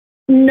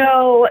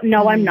 No,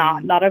 I'm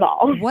not at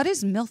all. What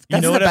is MILF?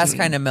 That's the best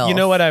kind of MILF. You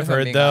know what I've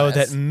heard, though?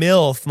 honest. That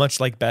MILF, much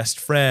like best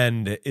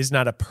friend, is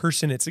not a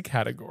person, it's a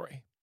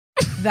category.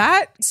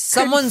 That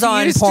Someone's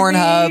on confused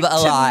Pornhub me a to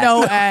lot.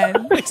 no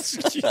end.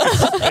 Excuse me.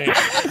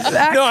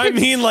 No, I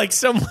mean like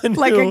someone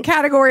Like who, a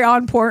category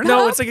on Pornhub?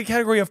 No, it's like a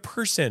category of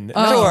person.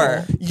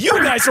 Sure. You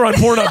guys are on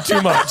Pornhub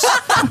too much.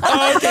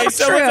 Okay,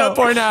 someone's on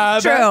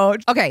Pornhub. True.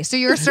 Okay, so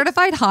you're a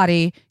certified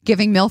hottie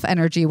giving MILF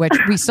energy, which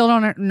we still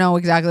don't know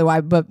exactly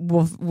why, but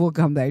we'll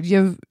come there.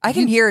 I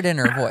can hear it in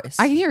her voice.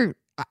 I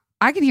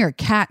can hear a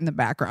cat in the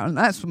background.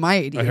 That's my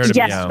ADHD. I heard it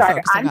Yes, meow.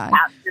 sorry, I'm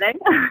cat sitting.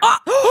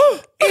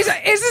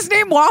 Is his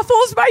name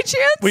Waffles by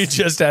chance? We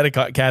just had a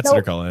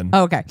Catsitter call in.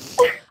 Okay.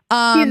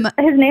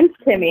 His name's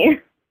Timmy.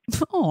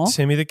 Aw.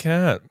 Timmy the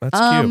cat. That's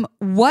cute.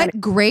 What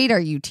grade are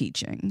you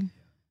teaching?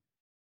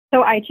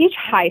 So I teach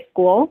high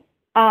school.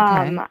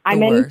 I'm in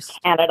worst.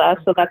 Canada,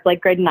 so that's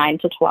like grade 9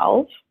 to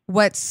 12.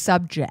 What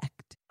subject?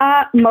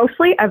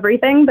 Mostly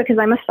everything because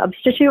I'm a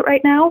substitute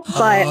right now.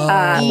 But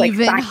like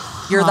Even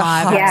You're the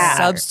hot Yeah.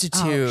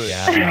 substitute.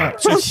 Yeah.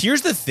 So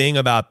here's the thing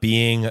about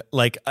being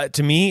like,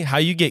 to me, how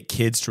you get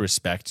kids to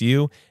respect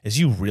you is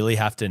you really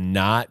have to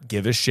not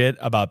give a shit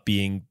about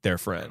being their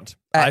friend.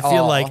 At I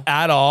feel all. like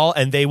at all,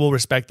 and they will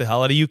respect the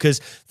hell out of you because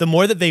the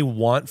more that they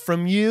want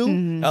from you,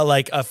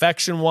 like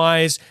affection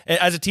wise,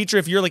 as a teacher,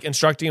 if you're like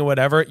instructing or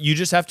whatever, you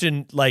just have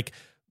to like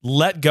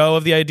let go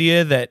of the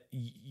idea that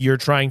you're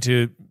trying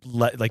to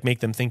make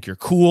them think you're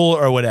cool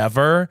or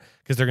whatever,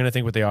 because they're going to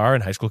think what they are,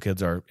 and high school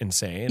kids are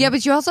insane. Yeah,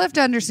 but you also have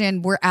to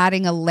understand we're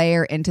adding a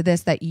layer into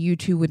this that you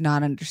two would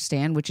not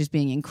understand, which is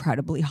being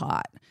incredibly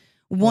hot.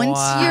 Once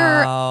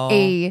Wow. you're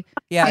a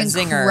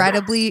zinger.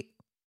 incredibly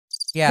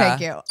Yeah.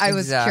 thank you. I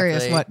was exactly.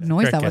 curious what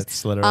noise that was.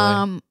 Crickets,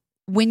 literally.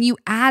 When you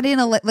add in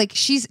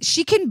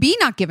she can be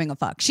not giving a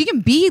fuck. She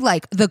can be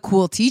like the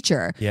cool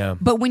teacher. Yeah.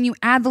 But when you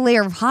add the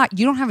layer of hot,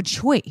 you don't have a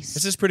choice.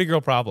 This is pretty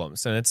girl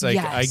problems, and it's like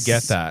Yes. I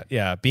get that.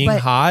 Yeah, being But-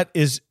 hot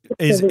is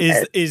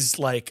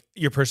like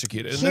you're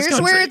persecuted. in this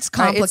Here's where country. it's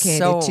complicated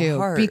so too,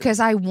 hard. because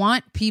I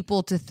want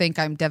people to think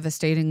I'm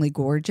devastatingly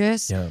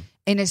gorgeous. Yeah.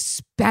 And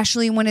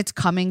especially when it's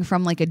coming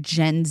from like a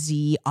Gen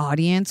Z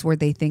audience where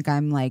they think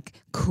I'm like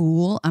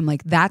cool, I'm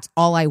like, that's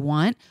all I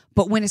want.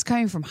 But when it's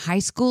coming from high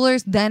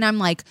schoolers, then I'm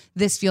like,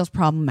 this feels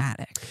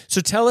problematic.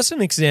 So tell us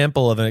an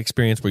example of an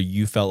experience where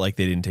you felt like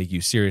they didn't take you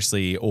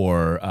seriously,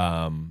 or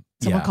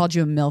Someone called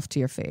you a MILF to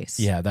your face.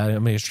 Yeah,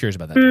 I'm just curious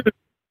about that.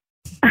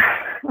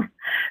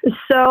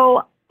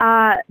 So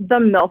the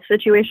MILF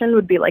situation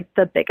would be like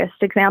the biggest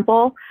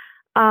example.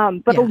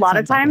 But a lot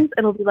of times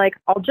it'll be like,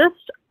 I'll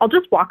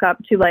just walk up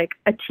to like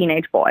a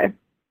teenage boy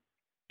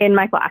in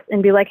my class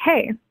and be like,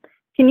 hey,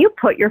 can you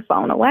put your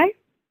phone away?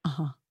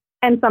 Uh-huh.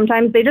 And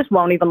sometimes they just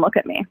won't even look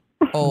at me.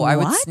 Oh, I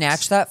would What?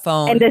 snatch that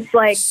phone And it's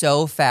like,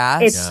 so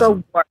fast. it's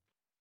the worst.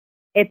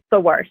 It's the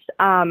worst.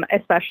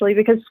 Especially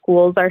because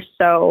schools are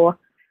so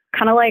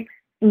kind of like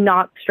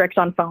not strict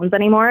on phones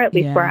anymore, at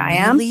least where I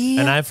am.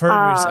 And I've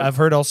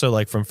heard also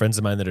like from friends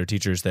of mine that are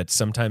teachers that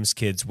sometimes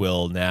kids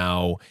will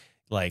now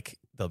like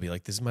they'll be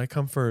like, this is my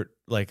comfort.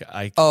 Like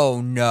oh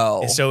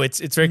no. So it's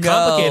very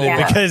complicated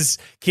Yeah. because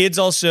kids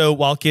also,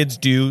 while kids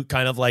do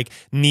kind of like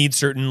need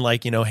certain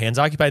like, hands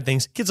occupied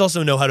things, kids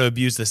also know how to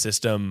abuse the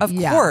system. Of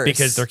Yeah. course.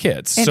 Because they're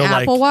kids. And so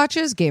Apple like,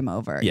 Watches, game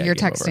over. Yeah, You're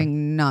game over.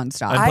 texting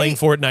nonstop. I'm playing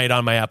Fortnite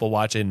on my Apple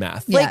Watch in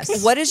math. Like,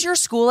 Yes. what is your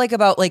school like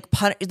about like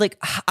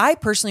I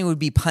personally would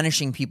be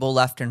punishing people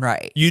left and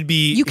right. You'd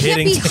be You can't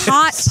hitting be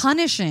hot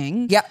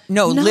punishing. Yeah,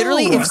 no, No.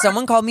 literally, if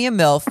someone called me a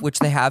MILF, which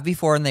they have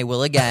before and they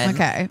will again,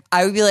 Okay.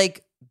 I would be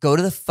like, go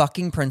to the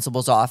fucking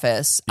principal's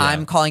office. Yeah.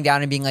 I'm calling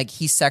down and being like,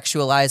 he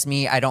sexualized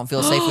me. I don't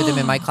feel safe with him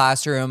in my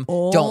classroom.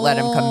 Don't let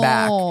him come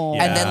back. Oh.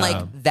 And then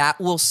like that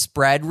will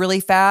spread really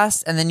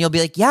fast. And then you'll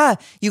be like, yeah,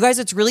 you guys,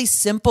 it's really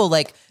simple.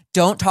 Like,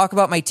 don't talk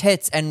about my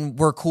tits and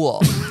we're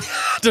cool.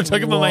 Don't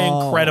talk about my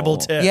incredible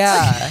tips.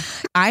 Yeah.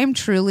 I am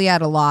truly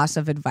at a loss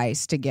of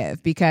advice to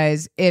give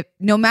because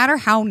no matter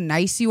how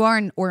nice you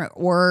are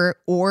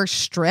or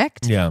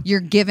strict, you're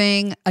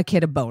giving a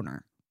kid a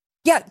boner.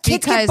 Yeah,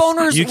 kids get Because-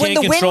 boners You when can't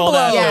the wind control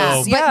that,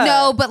 blows. though. But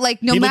no, but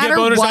like no People matter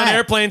get boners what, on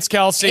airplanes,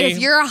 Kelsey. if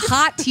you're a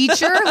hot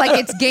teacher, like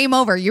it's game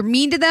over. You're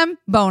mean to them,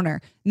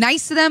 boner.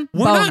 Nice to them,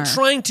 We're boner. not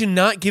trying to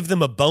not give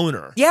them a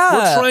boner. Yeah.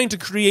 We're trying to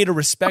create a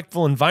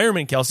respectful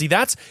environment, Kelsey.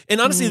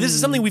 And honestly, this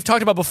is something we've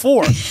talked about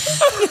before.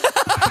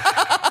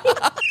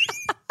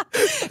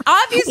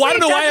 Obviously, Well, I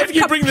don't know why I have to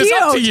keep bringing this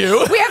up to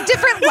you. We have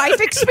different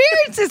life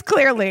experiences,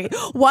 clearly.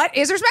 What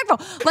is respectful?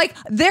 Like,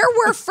 there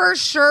were for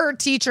sure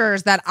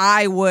teachers that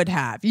I would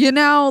have,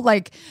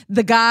 like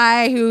the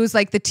guy who's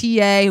like the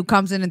TA who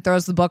comes in and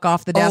throws the book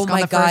off the desk on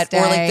the first day.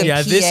 Or like the Yeah,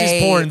 PA, this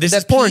is porn. This the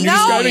is porn. You're PA.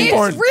 describing it's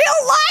porn.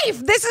 real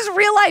life. This is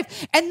real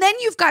life. And then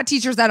you've got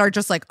teachers that are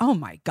just like, oh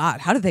my God,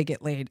 how did they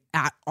get laid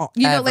at all?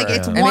 Like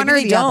it's And one or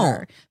maybe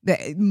the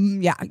they other.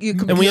 Yeah.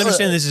 And we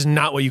understand this is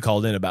not what you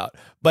called in about.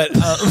 But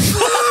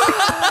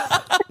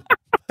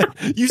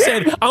you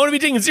said, I want to be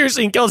taken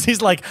seriously. And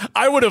Kelsey's like,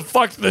 I would have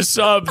fucked the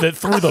sub that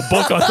threw the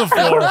book on the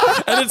floor.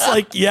 And it's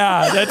like,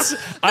 yeah,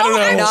 I don't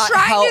know. I'm Not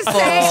trying helpful. to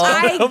say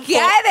I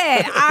get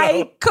it.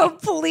 I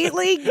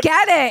completely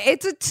get it.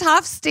 It's a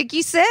tough,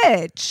 sticky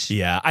sitch.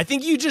 Yeah, I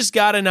think you just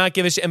got to not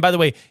give a shit. And by the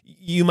way,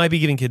 you might be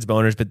giving kids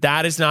boners, but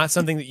that is not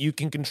something that you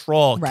can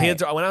control. Right.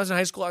 Kids, when I was in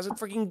high school, I was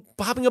freaking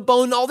popping a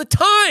bone all the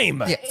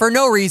time. Yeah, for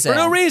no reason. For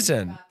no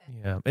reason.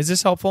 Yeah. Is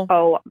this helpful?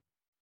 Oh,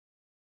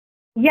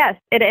 yes,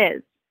 it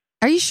is.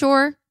 Are you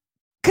sure?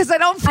 Because I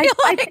don't feel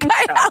I like think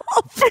I so.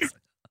 helped.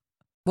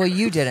 Well,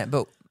 you didn't,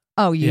 but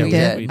Oh, you Yeah, we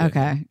did? did.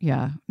 Okay,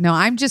 yeah. No,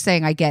 I'm just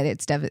saying I get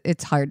it.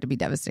 It's hard to be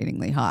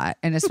devastatingly hot,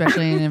 and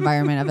especially in an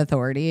environment of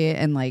authority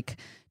and like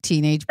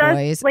teenage That's,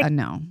 boys. like-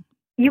 No.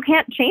 You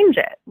can't change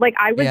it. Like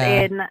I was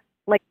Yeah. in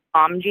like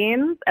mom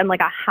jeans and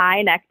like a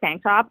high neck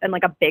tank top and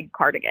like a big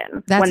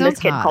cardigan That when sounds this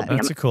kid hot. called me.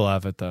 That's a cool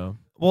outfit, though.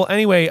 Well,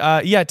 anyway,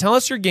 tell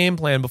us your game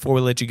plan before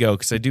we let you go,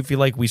 because I do feel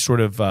like we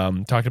sort of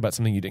talked about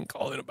something you didn't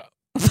call in about.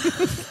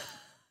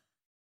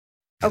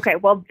 Okay,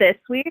 well, this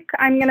week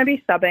I'm going to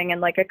be subbing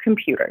in like a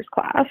computers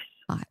class.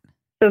 Hot.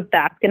 So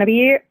that's going to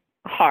be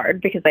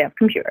hard because they have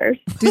computers.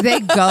 Do they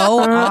go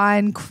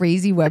on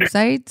crazy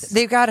websites?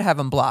 they've got to have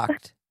them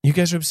blocked. You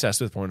guys are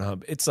obsessed with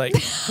Pornhub. It's like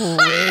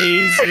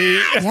crazy.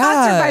 Sponsored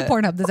by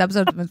Pornhub. This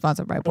episode has been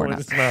sponsored by No, Pornhub.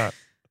 it's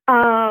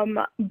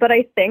not. But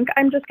I think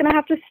I'm just going to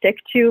have to stick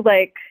to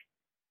like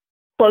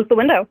close the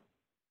window.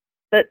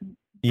 Brett,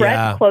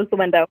 Yeah. close the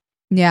window.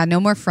 Yeah,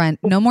 no more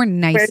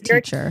nice Where's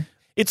your- teacher.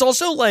 It's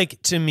also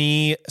like, to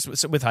me,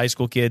 with high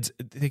school kids,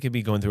 they could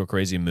be going through a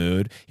crazy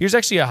mood. Here's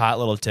actually a hot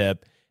little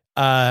tip.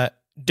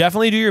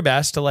 Definitely do your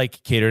best to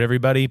like cater to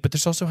everybody, but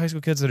there's also high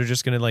school kids that are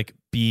just going to like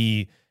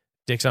be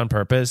dicks on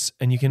purpose.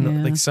 And you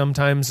can like,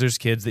 sometimes there's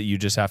kids that you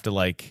just have to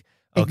like,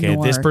 okay,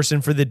 Ignore. this person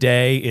for the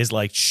day is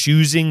like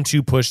choosing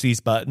to push these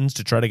buttons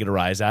to try to get a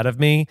rise out of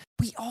me.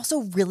 We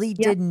also really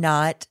did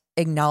not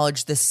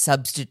acknowledge the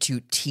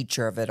substitute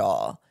teacher of it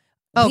all.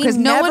 Oh, We 'cause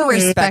no never one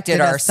respected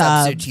our us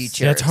substitute subs. teachers.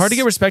 Yeah, it's hard to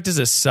get respect as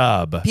a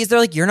sub. because they're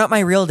like, you're not my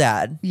real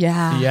dad.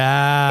 Yeah.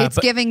 Yeah. It's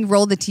giving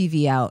roll the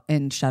TV out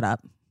and shut up.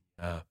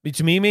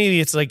 To me, maybe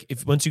it's like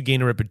if once you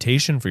gain a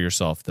reputation for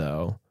yourself,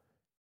 though,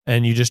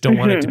 and you just don't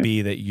want it to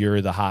be that you're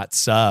the hot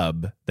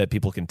sub that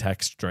people can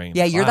text during.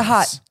 Yeah, you're the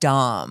hot class.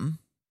 dom.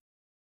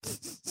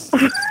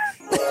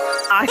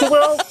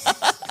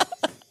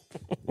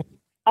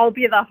 I'll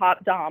be the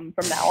hot dom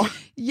from now on.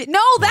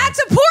 No, that's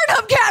a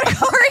Pornhub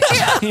category.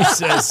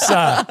 Jesus.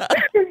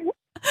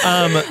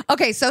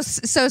 Okay, so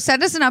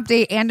send us an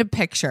update and a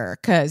picture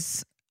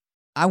because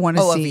I want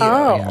to Oh, of see. you.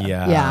 Oh,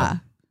 Yeah.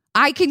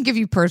 I can give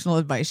you personal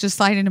advice. Just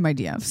slide into my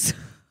DMs.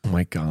 Oh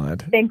my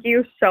God. thank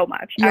you so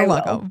much. You're I will.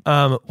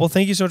 welcome. Well,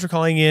 thank you so much for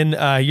calling in.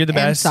 You're the And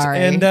best. sorry.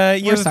 And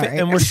We're sorry.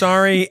 and we're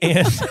sorry.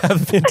 And have a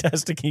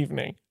fantastic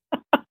evening.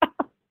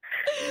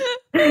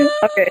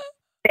 Okay.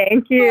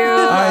 Thank you.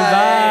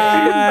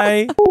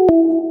 Bye.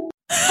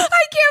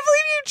 I can't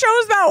believe you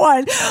chose that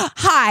one.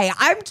 Hi,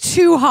 I'm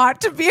too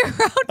hot to be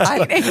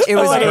around teenage It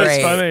was Oh, that was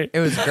great. funny. It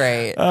was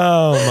great.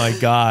 Oh my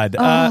God.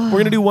 We're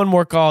gonna do one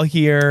more call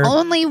here.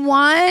 Only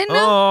one?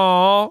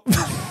 Oh.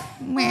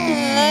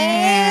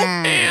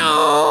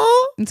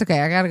 It's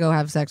okay. I gotta go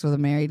have sex with a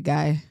married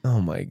guy.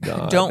 Oh my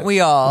God. Don't we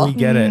all? We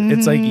get it.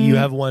 It's like you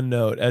have one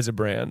note as a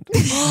brand.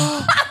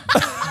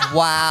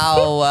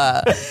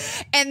 Wow.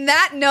 And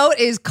that note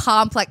is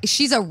complex.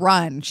 She's a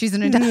run. She's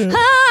an entire.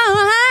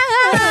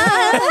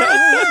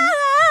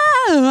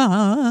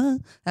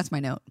 That's my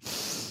note.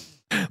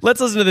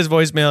 Let's listen to this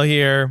voicemail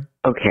here.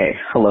 Okay.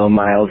 Hello,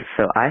 Miles.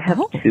 So I have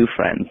two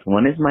friends.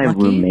 One is my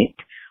roommate.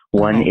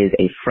 One is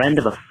a friend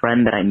of a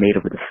friend that I made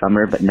over the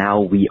summer, but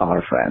now we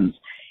are friends.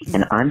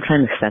 And I'm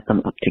trying to set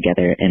them up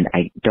together, and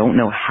I don't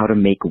know how to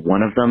make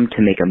one of them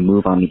to make a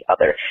move on the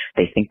other.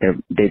 They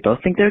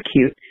both think they're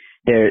cute.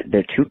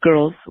 They're two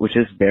girls, which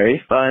is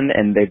very fun,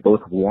 and they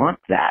both want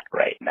that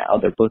right now.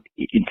 They're both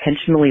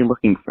intentionally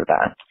looking for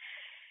that.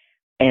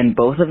 And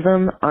both of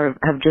them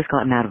have just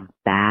gotten out of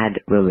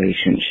bad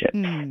relationships.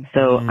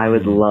 So I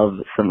would love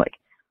some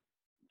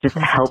just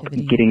help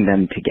getting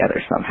them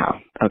together somehow.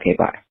 Okay,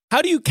 bye.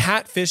 How do you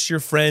catfish your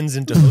friends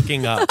into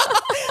hooking up?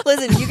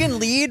 Listen, you can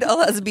lead a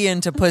lesbian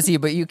to pussy,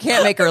 but you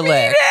can't make her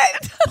lick.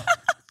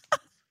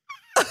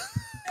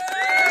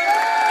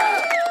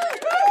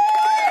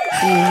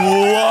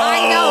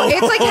 I know.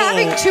 It's like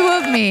having two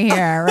of me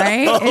here,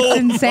 right? It's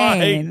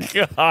insane.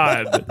 My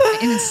God.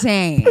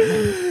 Insane.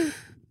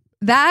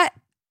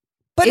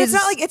 But it's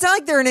not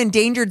like they're an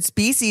endangered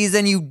species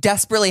and you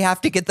desperately have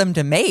to get them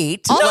to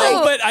mate.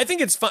 No, but I think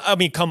it's fun. I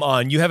mean, come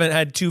on. You haven't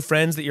had two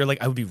friends that you're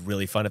like, I would be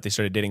really fun if they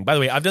started dating. By the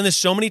way, I've done this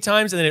so many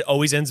times and then it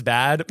always ends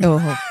bad.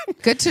 Oh,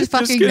 good to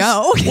fucking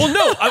know. Well,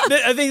 no,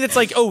 I think it's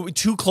like,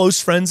 two close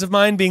friends of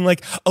mine being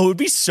like, it would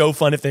be so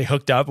fun if they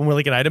hooked up and we're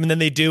like an item. And then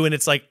they do. And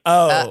it's like,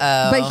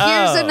 But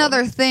here's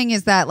another thing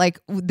is that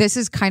this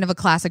is kind of a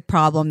classic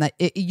problem that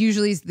it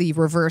usually is the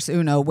reverse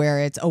Uno, where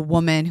it's a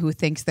woman who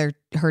thinks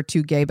her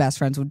two gay best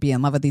friends would be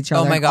in love with each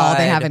other. Oh my God. All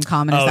they have in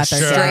common is that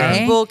they're Straight gay.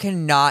 people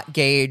cannot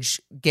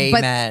gauge gay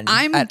men.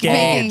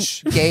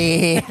 Gauge.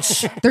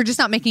 They're just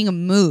not making a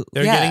move.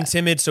 They're getting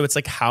timid. So it's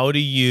like, how do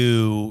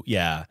you,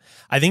 I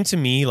think to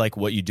me,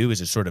 what you do is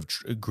a sort of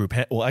group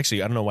hang. Well,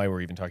 actually, I don't know why we're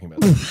even talking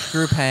about this.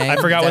 Group hang. I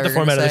forgot what the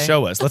format of the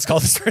show was. Let's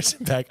call this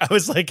person back. I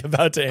was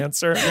about to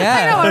answer. Yeah.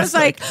 I know. I was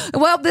like,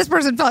 well, this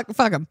person,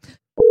 fuck him.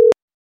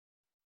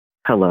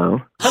 Hello.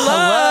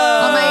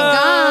 Oh my God.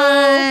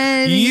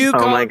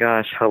 Oh my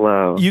gosh,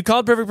 hello. You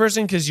called Perfect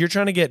Person because you're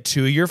trying to get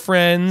two of your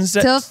friends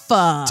to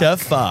fuck.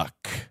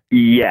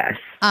 Yes.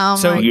 Oh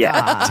my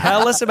God.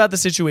 Tell us about the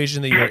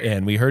situation that you're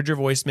in. We heard your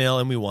voicemail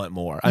and we want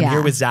more. I'm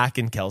here with Zach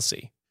and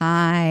Kelsey.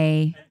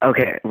 Hi.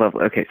 Okay,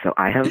 lovely. Okay, so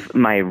I have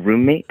my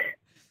roommate.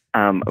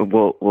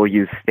 We'll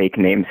use fake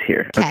names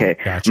here. Okay.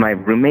 Gotcha. My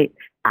roommate,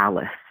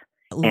 Alice.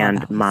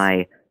 And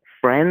my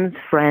friend's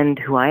friend,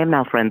 who I am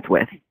now friends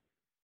with,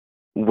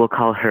 we'll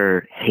call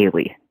her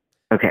Haley.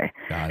 Okay.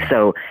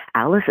 So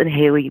Alice and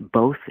Haley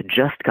both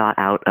just got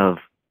out of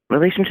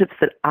relationships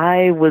that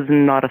I was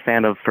not a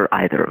fan of for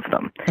either of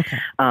them. Okay.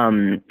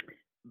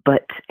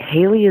 But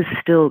Haley is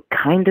still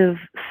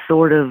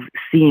sort of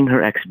seeing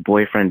her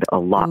ex-boyfriend a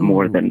lot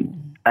more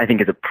than I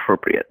think is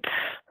appropriate.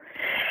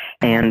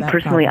 And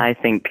personally, I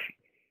think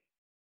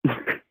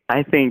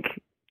I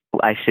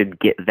should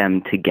get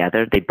them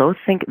together. They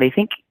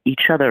think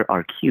each other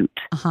are cute,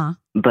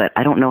 but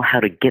I don't know how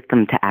to get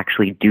them to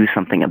actually do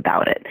something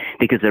about it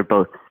because they're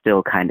both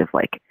still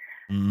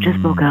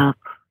just broke up,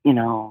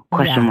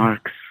 question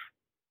marks.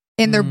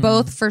 And they're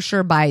both for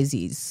sure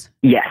bisies.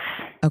 Yes.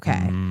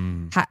 Okay.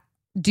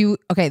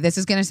 Okay, this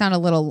is going to sound a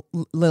little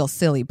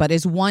silly, but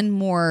is one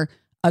more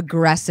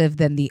aggressive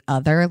than the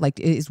other?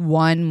 Is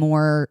one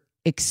more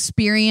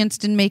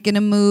experienced in making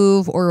a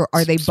move, or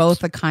are they both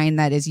the kind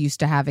that is used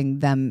to having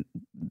them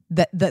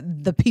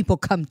the people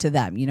come to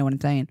them? You know what I'm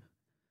saying?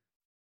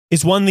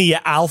 Is one the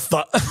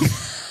alpha?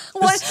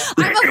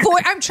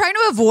 I'm trying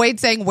to avoid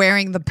saying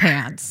wearing the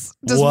pants.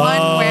 Does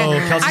one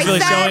wear? Kelsey's really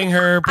showing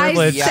her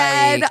privilege. I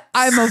said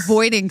I'm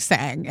avoiding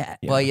saying it.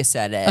 Well, you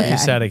said it. Okay. You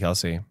said it,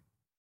 Kelsey.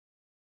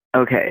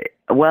 Okay.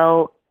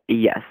 Well,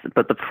 yes,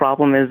 but the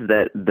problem is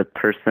that the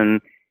person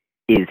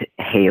is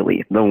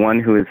Haley, the one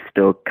who is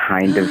still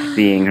kind of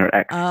seeing her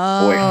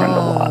ex-boyfriend a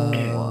lot.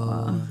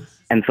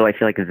 And so I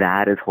feel like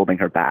that is holding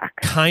her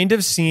back. Kind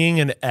of seeing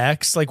an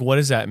ex? What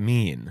does that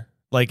mean?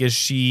 Is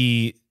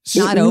she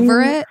not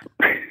over it?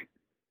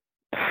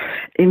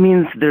 It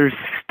means they're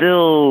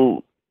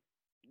still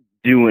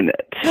doing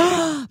it.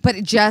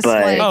 but just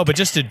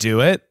to do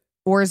it?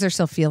 Or is there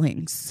still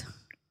feelings?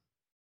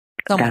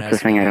 That's the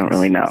thing I don't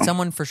really know.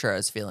 Someone for sure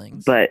has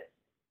feelings. But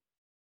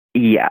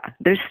yeah,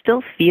 there's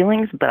still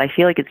feelings, but I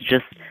feel like it's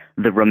just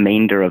the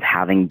remainder of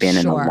having been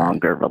in a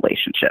longer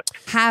relationship.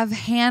 Have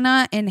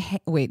Hannah and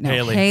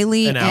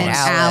Haley and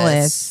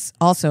Alice,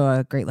 also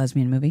a great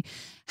lesbian movie,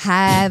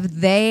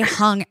 have they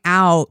hung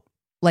out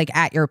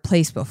at your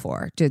place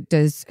before?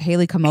 Does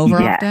Haley come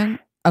over often?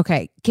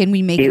 Okay, can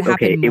we make it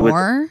happen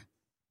more?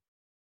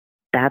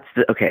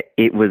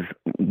 It was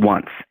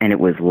once, and it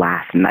was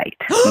last night.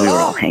 We were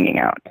all hanging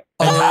out.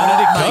 And how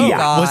did it go?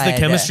 Yeah. Was the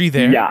chemistry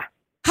there? Yeah.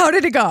 How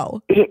did it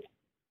go?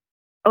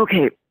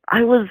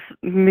 I was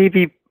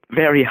maybe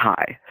very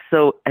high.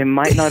 So I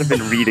might not have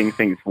been reading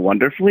things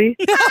wonderfully.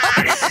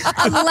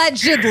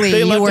 Allegedly, They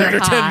you left were after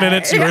 10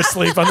 minutes. You were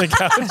asleep on the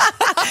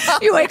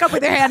couch. You wake up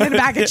with your hand in a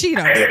bag of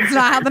Cheetos. It's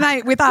not how the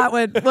night we thought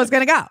was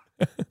going to go.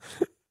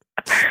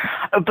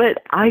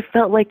 But I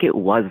felt like it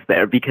was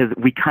there because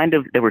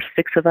there were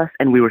 6 of us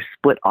and we were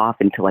split off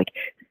into like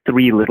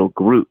 3 little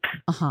groups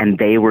and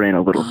they were in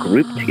a little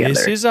group together.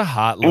 This is a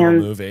hot little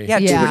movie. Yeah,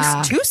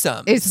 it's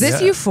twosome. Is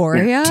this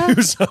Euphoria?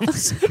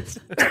 Twosomes.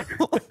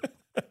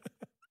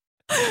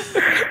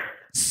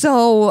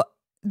 So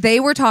they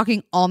were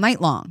talking all night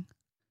long.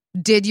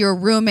 Did your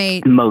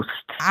roommate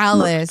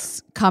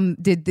Alice come?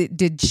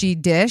 Did she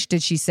dish?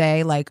 Did she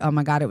say like, "Oh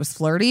my God, it was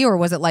flirty," or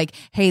was it like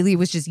Haley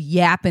was just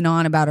yapping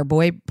on about her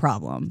boy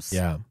problems?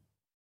 Yeah,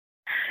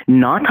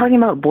 not talking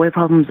about boy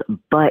problems,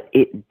 but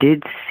it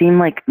did seem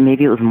like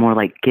maybe it was more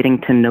like getting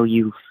to know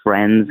you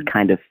friends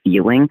kind of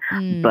feeling.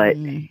 But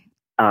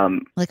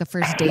like a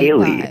first date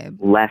Haley vibe.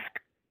 left.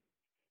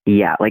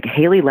 Yeah, like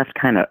Haley left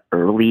kind of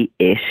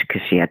early-ish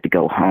because she had to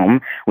go home,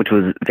 which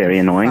was very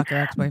annoying.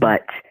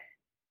 But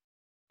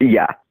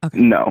yeah,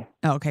 no.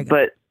 Oh, okay, good.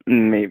 But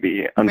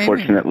maybe,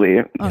 unfortunately.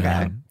 Okay.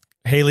 Yeah.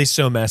 Haley's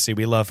so messy.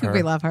 We love her.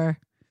 We love her.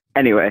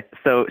 Anyway,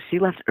 so she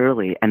left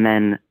early, and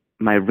then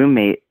my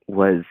roommate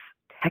was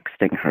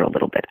texting her a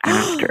little bit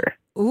after.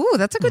 Ooh,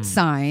 that's a good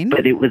sign.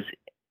 But it was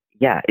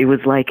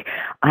like,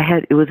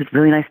 it was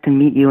really nice to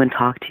meet you and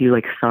talk to you.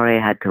 Like, sorry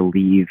I had to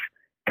leave.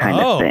 Kind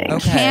of thing.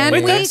 Okay.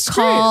 Can we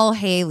call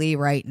Haley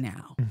right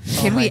now?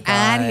 Can we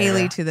add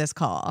Haley to this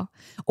call?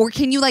 Or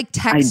can you like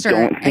text her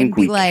and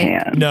be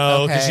like,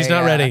 no, because she's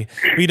not ready.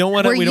 We don't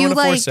want to. We don't want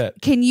to force it.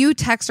 Can you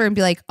text her and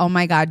be like, oh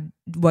my God,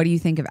 what do you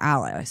think of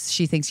Alice?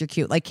 She thinks you're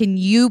cute. Like, can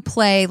you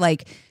play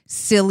like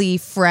silly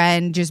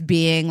friend, just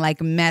being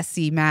like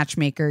messy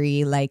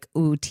matchmakery, like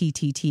ooh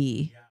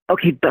TTT?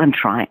 Okay, but I'm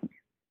trying.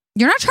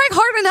 You're not trying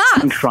hard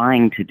enough. I'm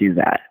trying to do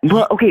that.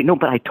 Well, okay, no,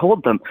 but I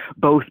told them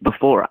both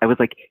before. I was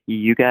like,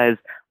 you guys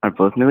are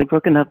both newly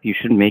broken up. You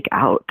should make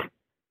out.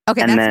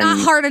 Okay, and that's not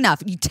hard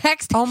enough. You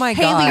text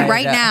Haley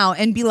right now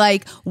and be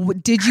like,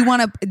 did you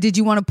want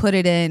to put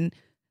it in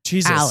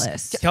Jesus.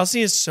 Alice?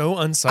 Kelsey is so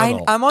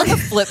unsubtle. I'm on the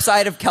flip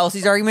side of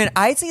Kelsey's argument.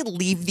 I'd say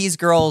leave these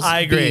girls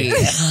I agree. be.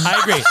 I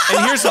agree.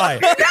 And here's why.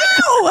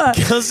 No!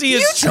 Kelsey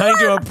is trying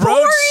to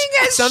approach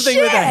something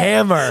with a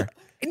hammer.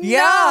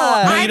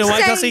 Yeah. No, you know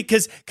why, Kelsey?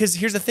 Because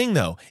here's the thing,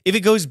 though. If it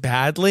goes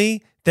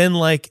badly, then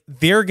like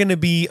they're going to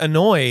be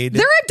annoyed.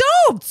 They're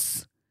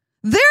adults.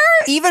 They're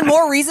even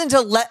more reason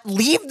to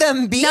leave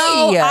them be.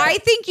 No, I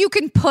think you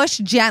can push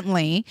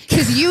gently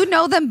because you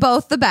know them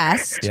both the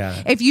best.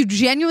 Yeah. If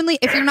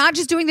you're not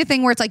just doing the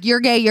thing where it's like,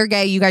 you're gay,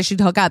 you guys should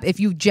hook up. If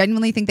you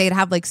genuinely think they'd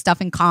have like stuff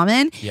in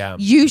common,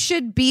 you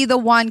should be the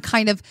one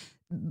kind of.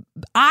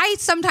 I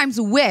sometimes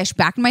wish,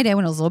 back in my day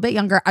when I was a little bit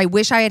younger, I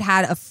wish I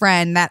had a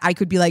friend that I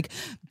could be like,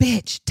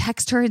 bitch,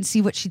 text her and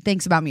see what she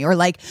thinks about me. Or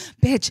like,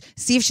 bitch,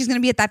 see if she's going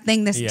to be at that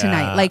thing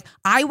tonight. Like,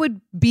 I would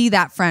be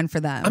that friend for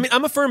them. I mean,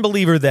 I'm a firm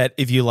believer that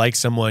if you like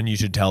someone, you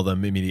should tell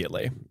them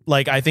immediately.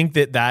 Like, I think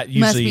that usually...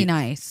 Must be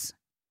nice.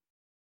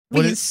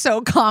 Being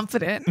so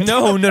confident.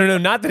 No.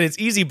 Not that it's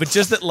easy, but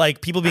just that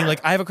like people being like,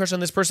 I have a crush on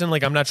this person.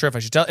 Like, I'm not sure if I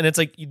should tell. And it's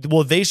like,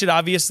 well, they should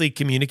obviously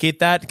communicate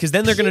that because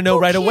then they're going to know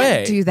right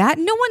away. Do that.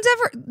 No one's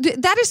ever.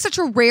 That is such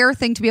a rare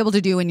thing to be able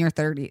to do in your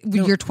 30s,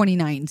 your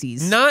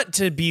 29s. Not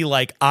to be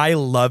like, I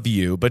love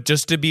you, but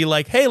just to be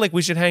like, hey, like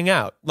we should hang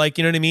out. Like,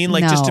 you know what I mean?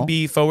 Like just to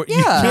be forward.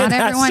 Yeah, not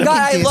everyone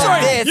can do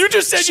that. You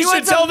just said you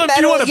should tell them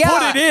you want to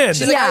put it in.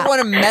 She's like, I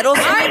want to meddle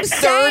some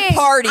third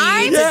party.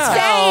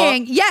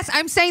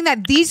 I'm saying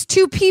that these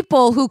two people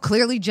who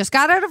clearly just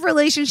got out of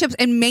relationships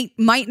and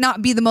might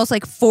not be the most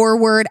like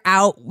forward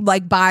out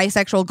like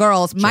bisexual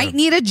girls might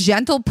need a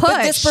gentle push.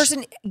 But this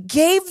person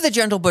gave the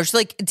gentle push,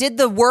 like did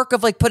the work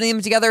of like putting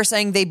them together,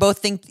 saying they both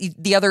think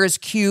the other is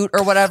cute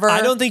or whatever.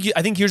 I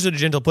think here's what a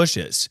gentle push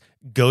is.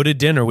 Go to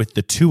dinner with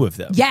the two of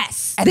them.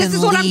 Yes. This is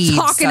what I'm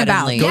talking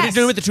about. Go to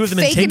dinner with the two of them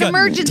and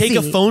take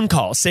a phone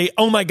call. Say,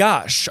 oh my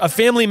gosh, a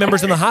family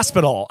member's in the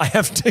hospital. I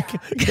have to.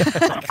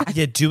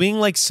 Yeah, doing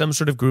like some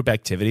sort of group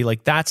activity.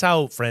 Like that's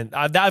how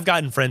I've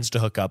gotten friends to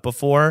hook up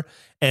before.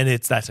 And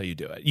that's how you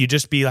do it. You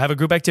just have a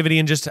group activity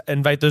and just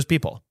invite those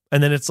people.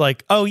 And then it's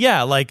like, oh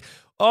yeah, like,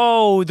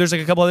 oh, there's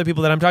like a couple other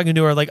people that I'm talking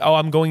to are like, oh,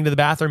 I'm going to the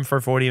bathroom for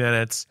 40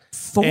 minutes.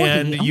 40?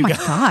 And oh my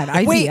God.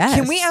 IBS. Wait,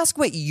 can we ask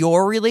what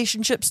your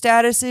relationship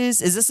status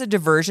is? Is this a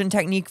diversion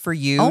technique for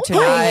you to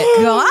my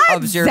God,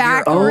 observe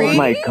Zachary. Oh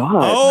my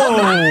God.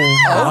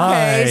 Oh,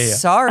 okay,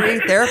 sorry.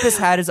 Therapist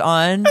hat is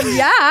on.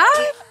 Yeah.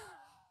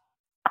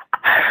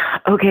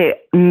 Okay,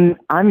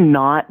 I'm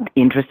not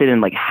interested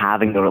in like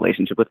having a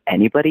relationship with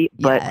anybody,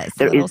 but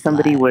there is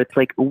somebody where it's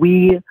like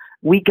we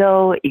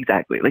go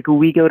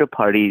to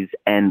parties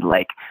and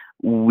like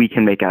we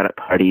can make out at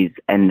parties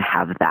and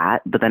have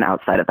that, but then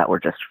outside of that, we're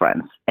just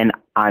friends. And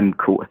I'm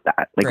cool with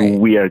that. Like,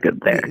 we are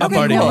good there.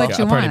 Okay, you know what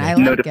you want. I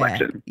like no it.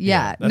 deflection.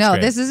 Yeah. No,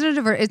 this isn't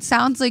a It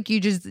sounds like you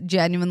just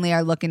genuinely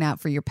are looking out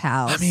for your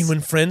pals. I mean, when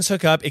friends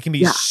hook up, it can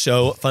be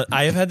so fun.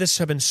 I have had this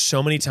happen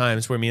so many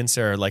times where me and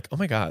Sarah are like, oh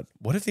my God,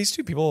 what if these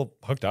two people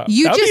hooked up?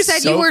 You That would just be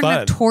said so you were fun.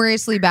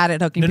 notoriously bad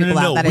at hooking people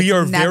out. That we it's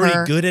are never...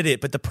 very good at it.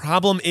 But the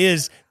problem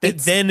is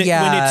that when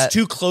it's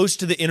too close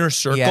to the inner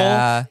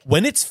circle,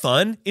 when it's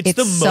fun, it's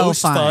the so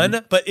most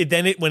fun. But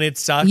when it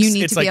sucks, you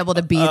need it's to be like, able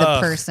to be the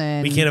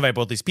person. We can't invite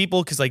both these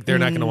people because like they're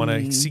not going to want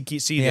to see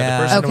the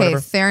other person. Okay, or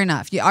whatever. fair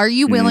enough. Are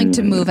you willing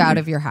to move out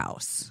of your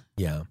house?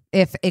 Yeah.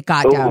 If it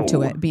got down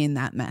to it being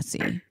that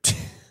messy.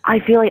 I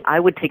feel like I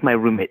would take my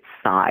roommate's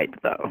side,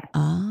 though.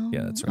 Oh,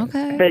 yeah, that's right.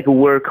 Okay. I feel like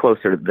we're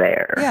closer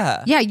there.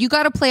 Yeah, you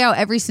got to play out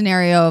every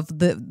scenario of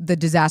the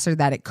disaster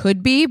that it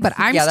could be, but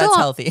I'm that's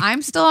healthy.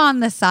 I'm still on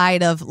the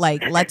side of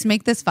like, let's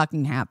make this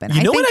fucking happen.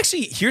 You know what?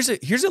 Actually, here's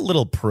a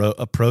little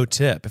pro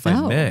tip, if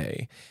I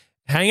may.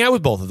 Hang out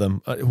with both of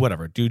them.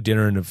 Whatever. Do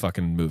dinner and a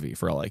fucking movie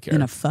for all I care.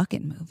 In a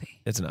fucking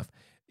movie. It's enough.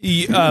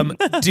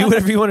 Do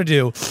whatever you want to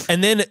do,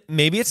 and then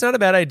maybe it's not a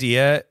bad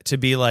idea to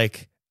be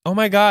like, oh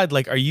my God,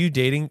 like, are you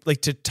dating?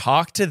 Like, to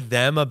talk to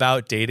them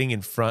about dating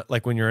in front,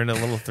 like when you're in a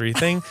little 3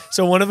 thing.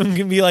 So one of them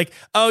can be like,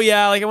 oh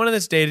yeah, like I went on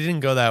this date, it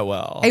didn't go that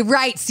well. Hey,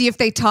 right. See if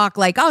they talk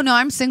like, oh no,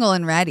 I'm single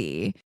and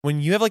ready. When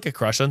you have like a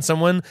crush on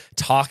someone,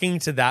 talking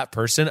to that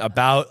person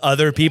about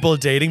other people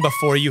dating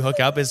before you hook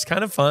up is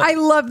kind of fun. I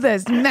love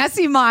this.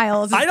 Messy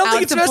Miles. I don't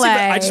think it's messy, play.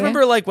 but I just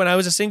remember like when I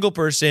was a single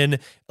person,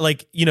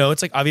 like, you know,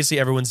 it's like obviously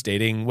everyone's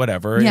dating,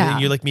 whatever. Yeah.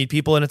 And you like meet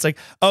people and it's like,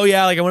 oh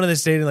yeah, like I went on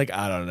this date and like,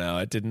 I don't know,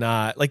 it did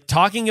not. Like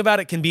talking about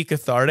it can be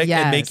cathartic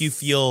and make you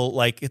feel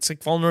like it's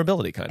like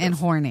vulnerability kind of. And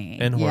horny.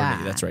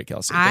 Yeah. That's right,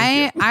 Kelsey.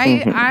 I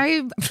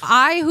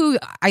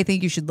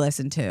think you should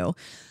listen to.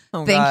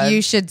 Oh, think God.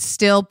 you should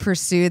still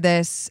pursue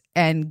this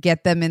and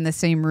get them in the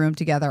same room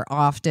together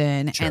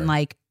often. Sure. And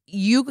like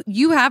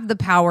you have the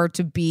power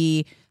to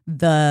be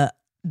the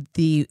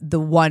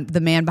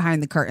man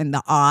behind the curtain,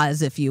 the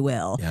Oz, if you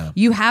will. Yeah.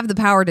 You have the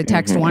power to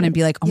text one and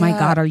be like, oh my Yeah.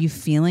 God, are you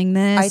feeling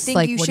this? I think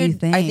like, you what should. do you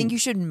think? I think you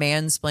should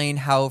mansplain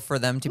how for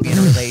them to be in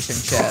a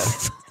relationship.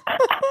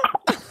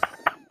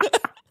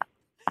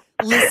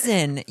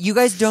 Listen, you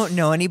guys don't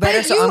know any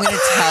better, so I'm going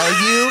to tell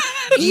you.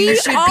 You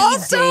should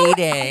be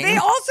dating. They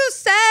also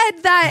said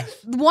that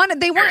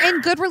they weren't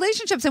in good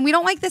relationships, and we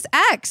don't like this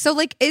ex. So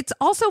like, it's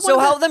also So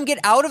help them get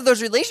out of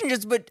those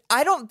relationships. But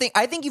I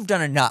think you've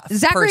done enough.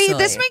 Zachary,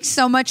 personally. this makes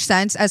so much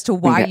sense as to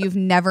why you've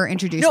never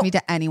introduced me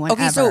to anyone.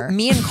 Okay, ever. so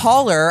me and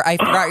Caller, I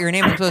forgot your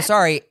name. I'm so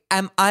sorry.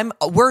 I'm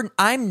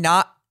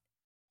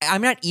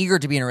not eager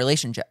to be in a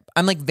relationship.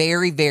 I'm like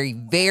very, very,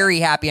 very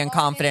happy and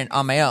confident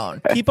on my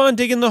own. Keep on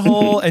digging the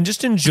hole and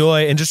just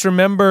enjoy. And just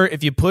remember,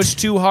 if you push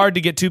too hard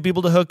to get 2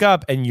 people to hook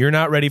up and you're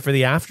not ready for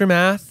the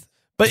aftermath,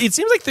 but it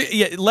seems like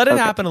let it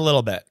happen a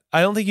little bit.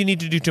 I don't think you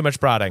need to do too much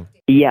prodding.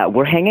 Yeah,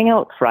 we're hanging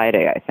out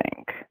Friday, I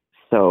think.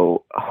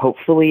 So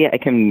hopefully I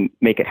can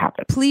make it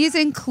happen. Please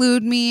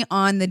include me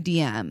on the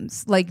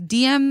DMs. Like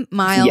DM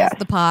Miles,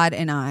 the pod,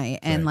 and I.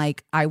 And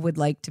like, I would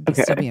like to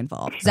still be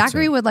involved.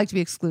 Zachary would like to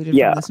be excluded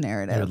from this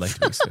narrative. I would like to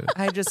be excluded.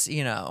 I just,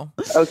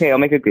 Okay, I'll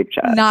make a group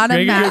chat. Not a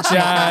Make a group match.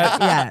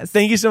 chat. Yes.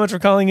 Thank you so much for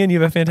calling in. You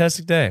have a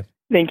fantastic day.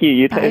 Thank you.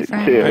 You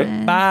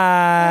too.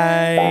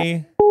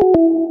 Bye.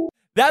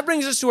 That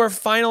brings us to our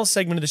final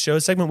segment of the show,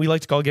 a segment we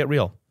like to call Get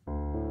Real.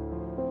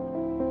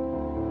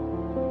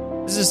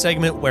 This is a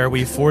segment where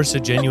we force a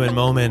genuine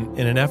moment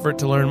in an effort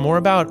to learn more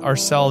about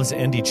ourselves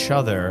and each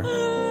other.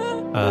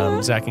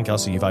 Zach and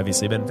Kelsey, you've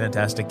obviously been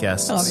fantastic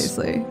guests.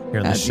 Obviously.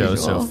 Here on the show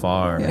so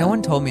far. No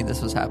one told me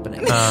this was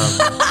happening.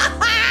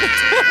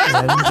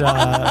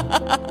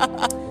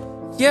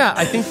 Yeah,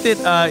 I think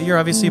that you're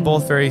obviously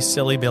both very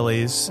silly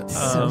billies.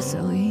 So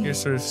silly. You're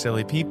sort of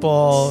silly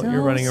people.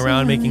 You're running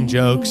around making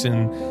jokes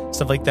and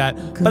stuff like that.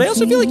 But I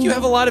also feel like you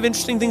have a lot of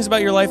interesting things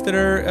about your life that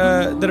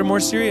are more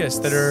serious,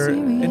 that are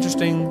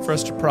interesting for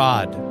us to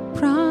prod.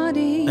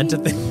 Prodding and to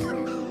think.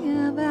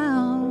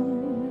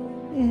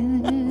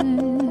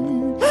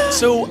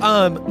 So,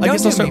 I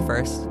guess I'll start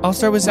first. I'll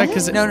start with Zach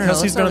because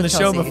Kelsey's been on the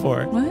show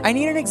before. What? I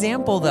need an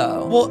example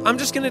though. Well, I'm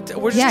just gonna.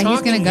 We're just talking.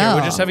 he's gonna here. go.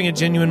 We're just having a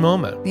genuine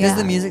moment. Does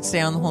the music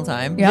stay on the whole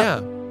time?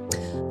 Yeah.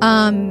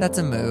 That's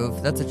a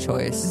move. That's a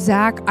choice.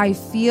 Zach, I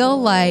feel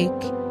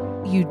like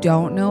you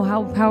don't know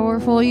how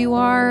powerful you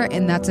are,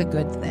 and that's a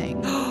good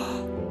thing.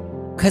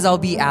 Because I'll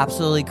be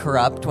absolutely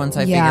corrupt once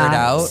I figure it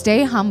out.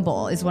 Stay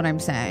humble is what I'm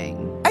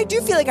saying. I do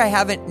feel like I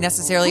haven't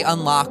necessarily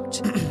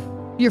unlocked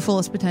your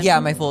fullest potential. Yeah,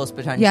 my fullest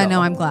potential. Yeah,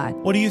 no, I'm glad.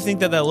 What do you think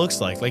that looks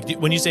like? Like,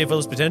 when you say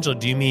fullest potential,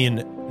 do you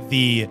mean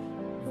the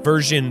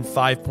version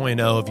 5.0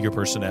 of your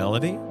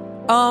personality?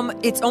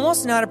 It's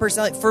almost not a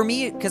personality. For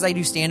me, because I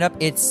do stand-up,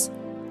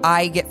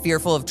 I get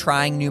fearful of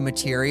trying new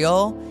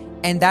material,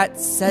 and that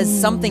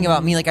says something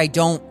about me. Like, I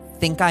don't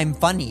think I'm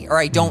funny, or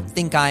I don't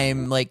think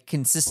I'm, like,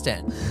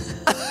 consistent.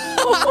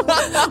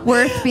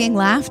 Worth being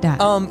laughed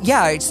at.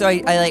 Yeah, so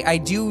I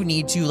do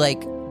need to,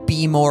 like,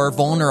 be more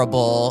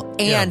vulnerable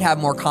and have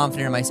more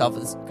confidence in myself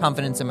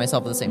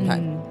at the same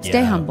time.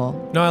 Stay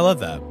humble. No, I love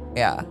that.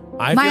 Yeah.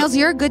 Miles,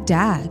 you're a good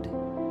dad.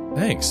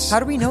 Thanks. How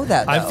do we know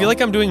that, though? I feel like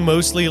I'm doing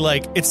mostly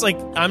like it's like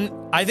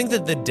I think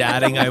that the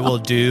dadding I will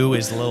do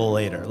is a little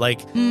later.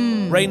 Like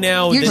right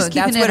now, You're just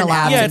keeping that's what it an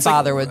alive. absent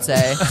father would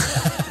say.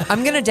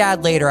 I'm gonna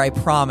dad later, I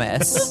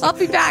promise. I'll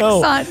be back,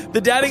 son.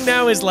 The dadding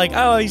now is like,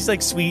 oh, he's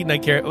like sweet and I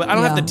care. I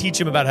don't have to teach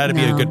him about how to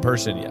be a good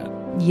person yet.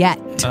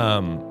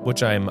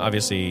 Which I'm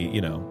obviously,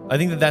 I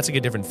think that that's like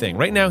a different thing.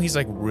 Right now, he's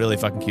like really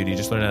fucking cute. He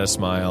just learned how to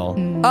smile.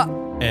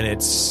 And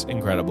it's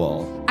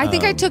incredible. I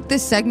think I took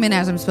this segment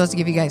as I'm supposed to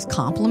give you guys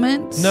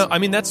compliments. No, I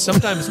mean, that's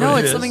sometimes No, what it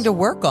it's is. something to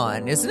work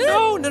on, isn't it?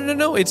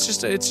 No. It's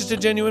just a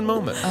genuine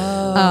moment.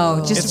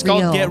 Just it's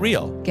real. called Get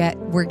Real.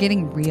 We're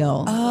getting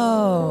real.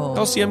 Oh.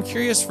 Kelsey, I'm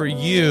curious for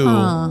you.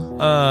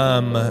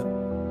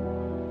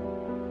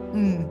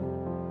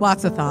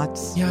 Lots of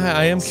thoughts. Yeah,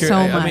 I am curious. So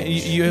I much. mean,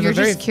 you have You're a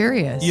very just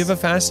curious. You have a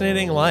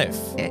fascinating life.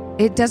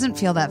 It doesn't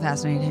feel that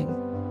fascinating.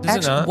 Does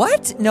it not?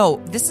 What? No,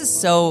 this is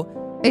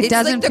so. It it's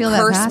doesn't like the feel that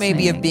curse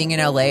maybe of fascinating. being in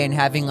LA and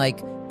having like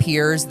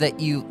peers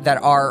that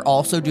are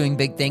also doing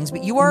big things,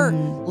 but you are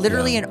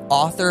literally an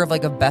author of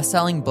like a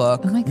best-selling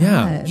book. Oh my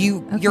god!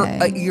 Yeah.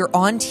 You're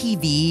on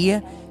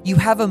TV. You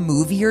have a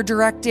movie you're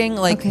directing.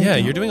 Like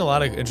You're doing a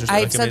lot of interesting.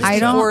 I've said amazing this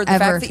stuff. before. The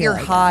ever fact that feel you're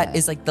like hot that.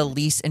 is like the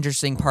least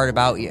interesting part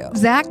about you.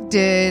 Zach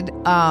did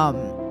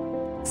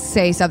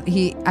say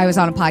something. I was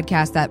on a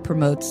podcast that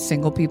promotes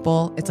single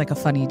people. It's like a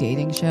funny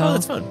dating show. Oh,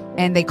 that's fun.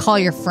 And they call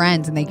your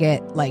friends and they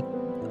get like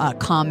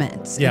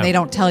comments. Yeah. And they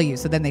don't tell you,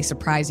 so then they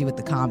surprise you with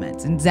the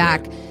comments. And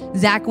Zach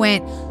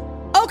went,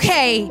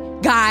 okay,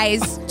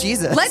 guys,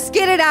 Jesus, let's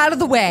get it out of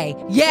the way.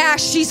 Yeah,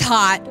 she's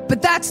hot,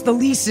 but that's the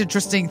least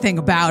interesting thing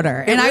about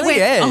her. And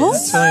really I went, is. oh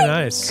That's my really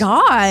nice.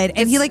 god!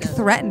 And he like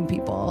threatened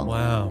people.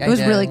 Wow. It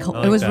was I really did. cool. I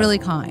like It was that. really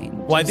kind.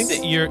 Well, I think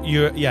that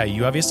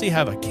you obviously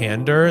have a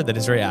candor that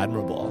is very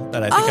admirable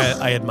that I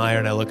think I admire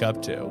and I look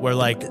up to. Where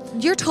like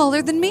You're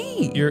taller than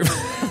me. you're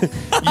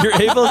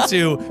able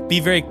to be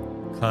very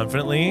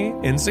confidently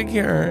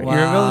insecure. Wow.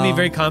 You're able to be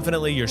very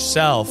confidently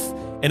yourself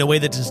in a way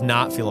that does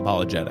not feel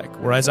apologetic.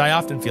 Whereas I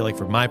often feel like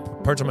for my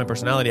parts of my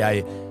personality,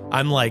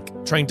 I'm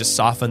like trying to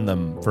soften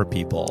them for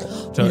people.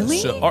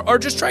 Really? Or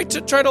just try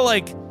to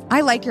like.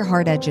 I like your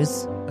hard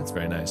edges. That's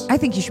very nice. I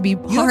think you should be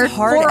have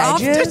hard more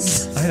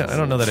edges? often. I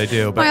don't know that I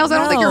do, but Miles, I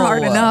don't think you're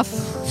hard No. enough.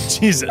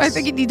 Jesus. I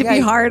think you need to be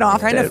hard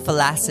often. Kind of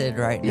flaccid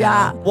right now.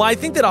 Yeah. Well, I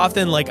think that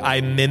often like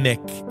I mimic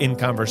in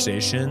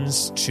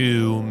conversations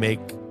to make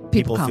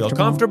people feel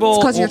comfortable. It's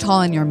because you're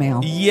tall and you're male.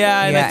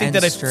 Yeah, and I think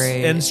and that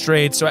straight. and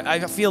straight. So I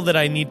feel that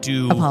I need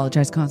to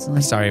Apologize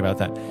constantly. Sorry about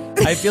that.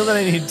 I feel that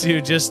I need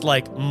to just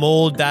like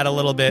mold that a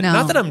little bit. No.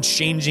 Not that I'm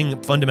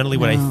changing fundamentally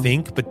what I No.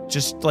 think, but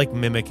just like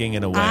mimicking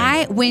in a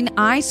way. When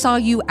I saw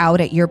you out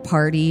at your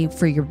party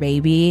for your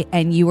baby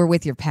and you were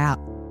with your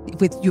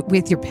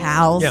with your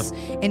pals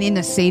and in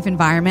a safe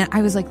environment,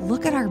 I was like,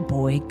 look at our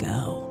boy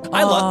go.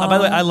 By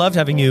the way, I loved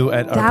having you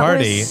at our That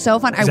party. was so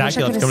fun. I Zach, wish I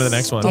you'll have could to come to have the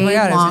next one. stayed Oh my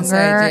God, I was gonna say,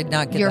 I longer. did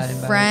not get Your that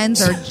invite.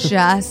 friends are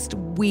just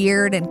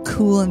weird and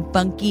cool and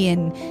funky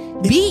and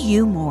be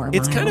you more.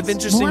 It's kind of Miles.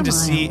 interesting More to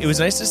see. Miles. It was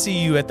nice to see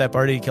you at that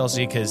party,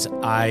 Kelsey, because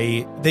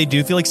they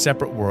do feel like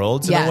separate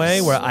worlds in Yes. a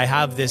way where I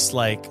have this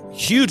like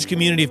huge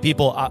community of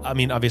people. I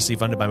mean, obviously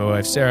funded by my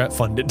wife, Sarah,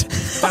 founded.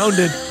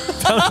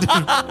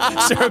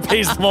 Sarah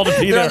pays them all to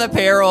be They're there. on the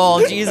payroll.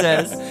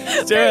 Jesus.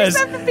 Sarah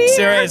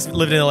has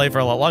lived in LA for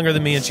a lot longer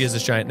than me, and she has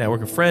this giant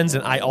network of friends,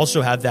 and I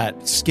also have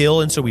that skill,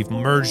 and so we've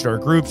merged our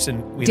groups,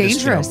 and we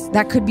dangerous.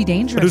 That could be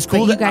dangerous. But it was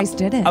cool. You that- guys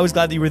did it. I was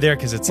glad that you were there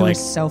because it's It like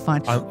was so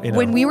fun. you know.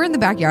 When we were in the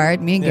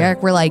backyard, me and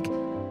Garrick were like,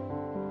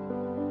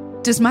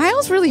 does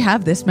Miles really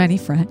have this many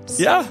friends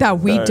that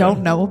we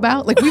don't know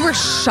about? Like, we were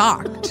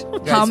shocked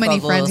how guys many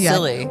felt a friends he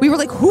little had. silly. We were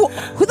like, who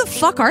the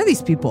fuck are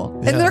these people?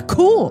 And they're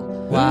cool.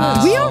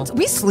 Wow.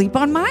 We sleep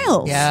on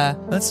Miles. Yeah.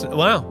 That's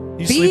wow.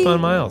 You sleep on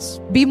Miles.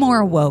 Be more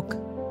awoke.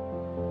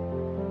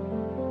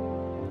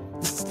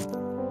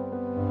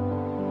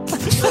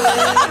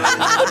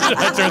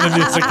 I turn the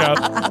music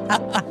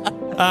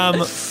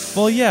up.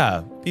 Well,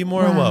 yeah, be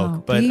more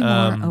awoke, but be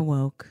more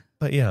awoke.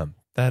 But yeah,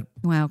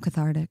 Wow,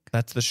 cathartic.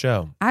 that's the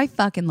show. I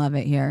fucking love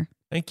it here.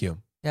 Thank you.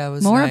 Yeah, it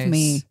was More nice. of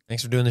me.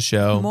 Thanks for doing the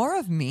show. More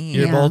of me.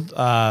 You're Yeah.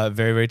 both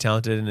very, very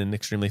talented and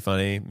extremely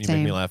funny. You make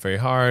Same. me laugh very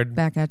hard.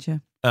 Back at you.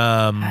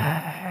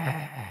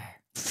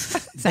 Zach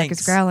is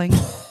Thanks. growling.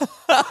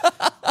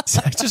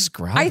 Zach just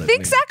growled I at think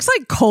me. Zach's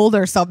like cold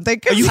or something.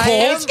 Are you I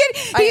cold? am- He's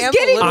getting. I He's am a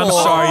getting. little- I'm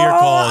sorry you're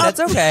cold. That's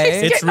okay.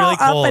 It's getting really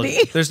all cold.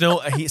 uppity. There's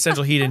no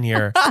central heat in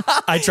here.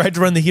 I tried to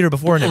run the heater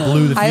before and it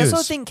blew the I fuse.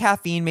 also think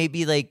caffeine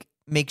maybe like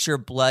makes your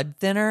blood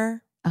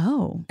thinner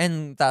Oh,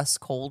 and thus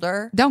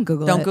colder. don't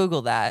Google Don't it.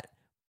 Google that.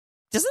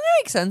 Doesn't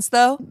that make sense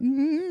though?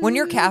 When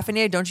you're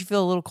caffeinated, don't you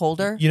feel a little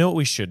colder? You know what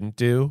we shouldn't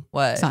do?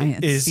 What?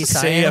 Science. Is Be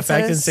say a fact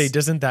and scientists? say,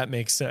 doesn't that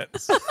make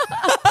sense?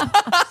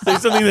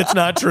 say something that's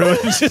not true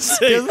and just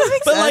say,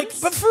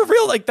 but for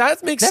real, like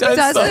that makes sense.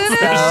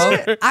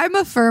 Doesn't though, it? I'm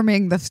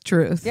affirming the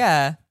truth.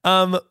 Yeah.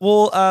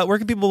 Where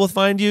can people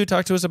find you?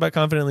 Talk to us about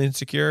Confidently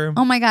Insecure.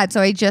 Oh my God. So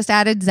I just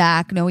added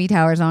Zach Noe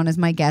Towers on as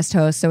my guest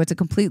host. So it's a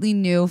completely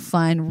new,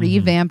 fun,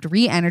 revamped,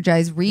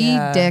 re-energized,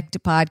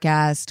 re-dicked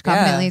podcast.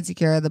 Confidently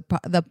Insecure, the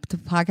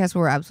podcast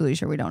where we're absolutely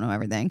sure we don't know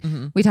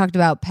everything. We talked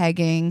about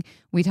pegging.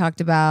 We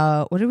talked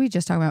about, what did we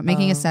just talk about?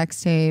 Making a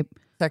sex tape.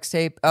 Weird,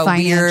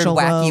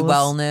 wacky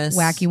wellness.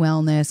 Wacky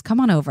wellness. Come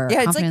on over.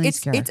 Yeah, it's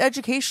like, it's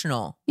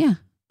educational. Yeah.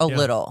 A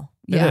little.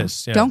 Yeah. It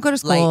is. Yeah. Don't go to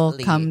school.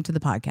 Lightly. Come to the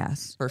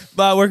podcast.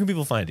 Where can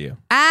people find you?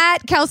 At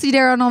Kelsey,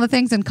 Darragh on all the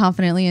things, and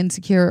Confidently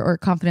Insecure or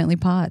Confidently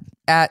Pod.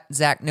 At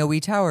Zach Noe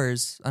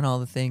Towers on all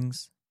the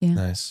things. Yeah.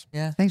 Nice.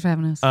 Yeah. Thanks for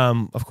having us.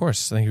 Of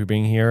course. Thank you for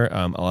being here.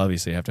 I'll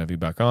obviously have to have you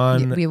back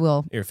on. We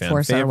will. Your fan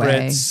force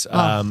favorites.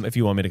 Our way. If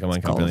you want me to come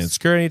on Confidently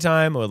Insecure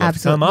anytime, I would love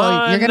Absolutely. to come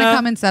on. You're going to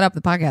come and set up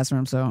the podcast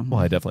room, so. Well,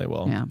 I definitely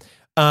will. Yeah.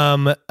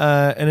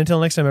 And until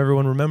next time,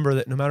 everyone, remember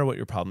that no matter what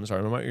your problems are,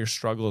 no matter what your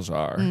struggles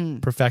are,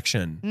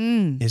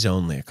 perfection is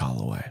only a call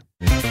away.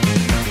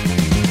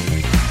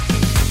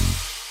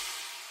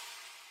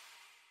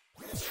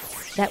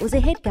 That was a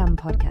HeadGum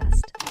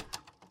podcast.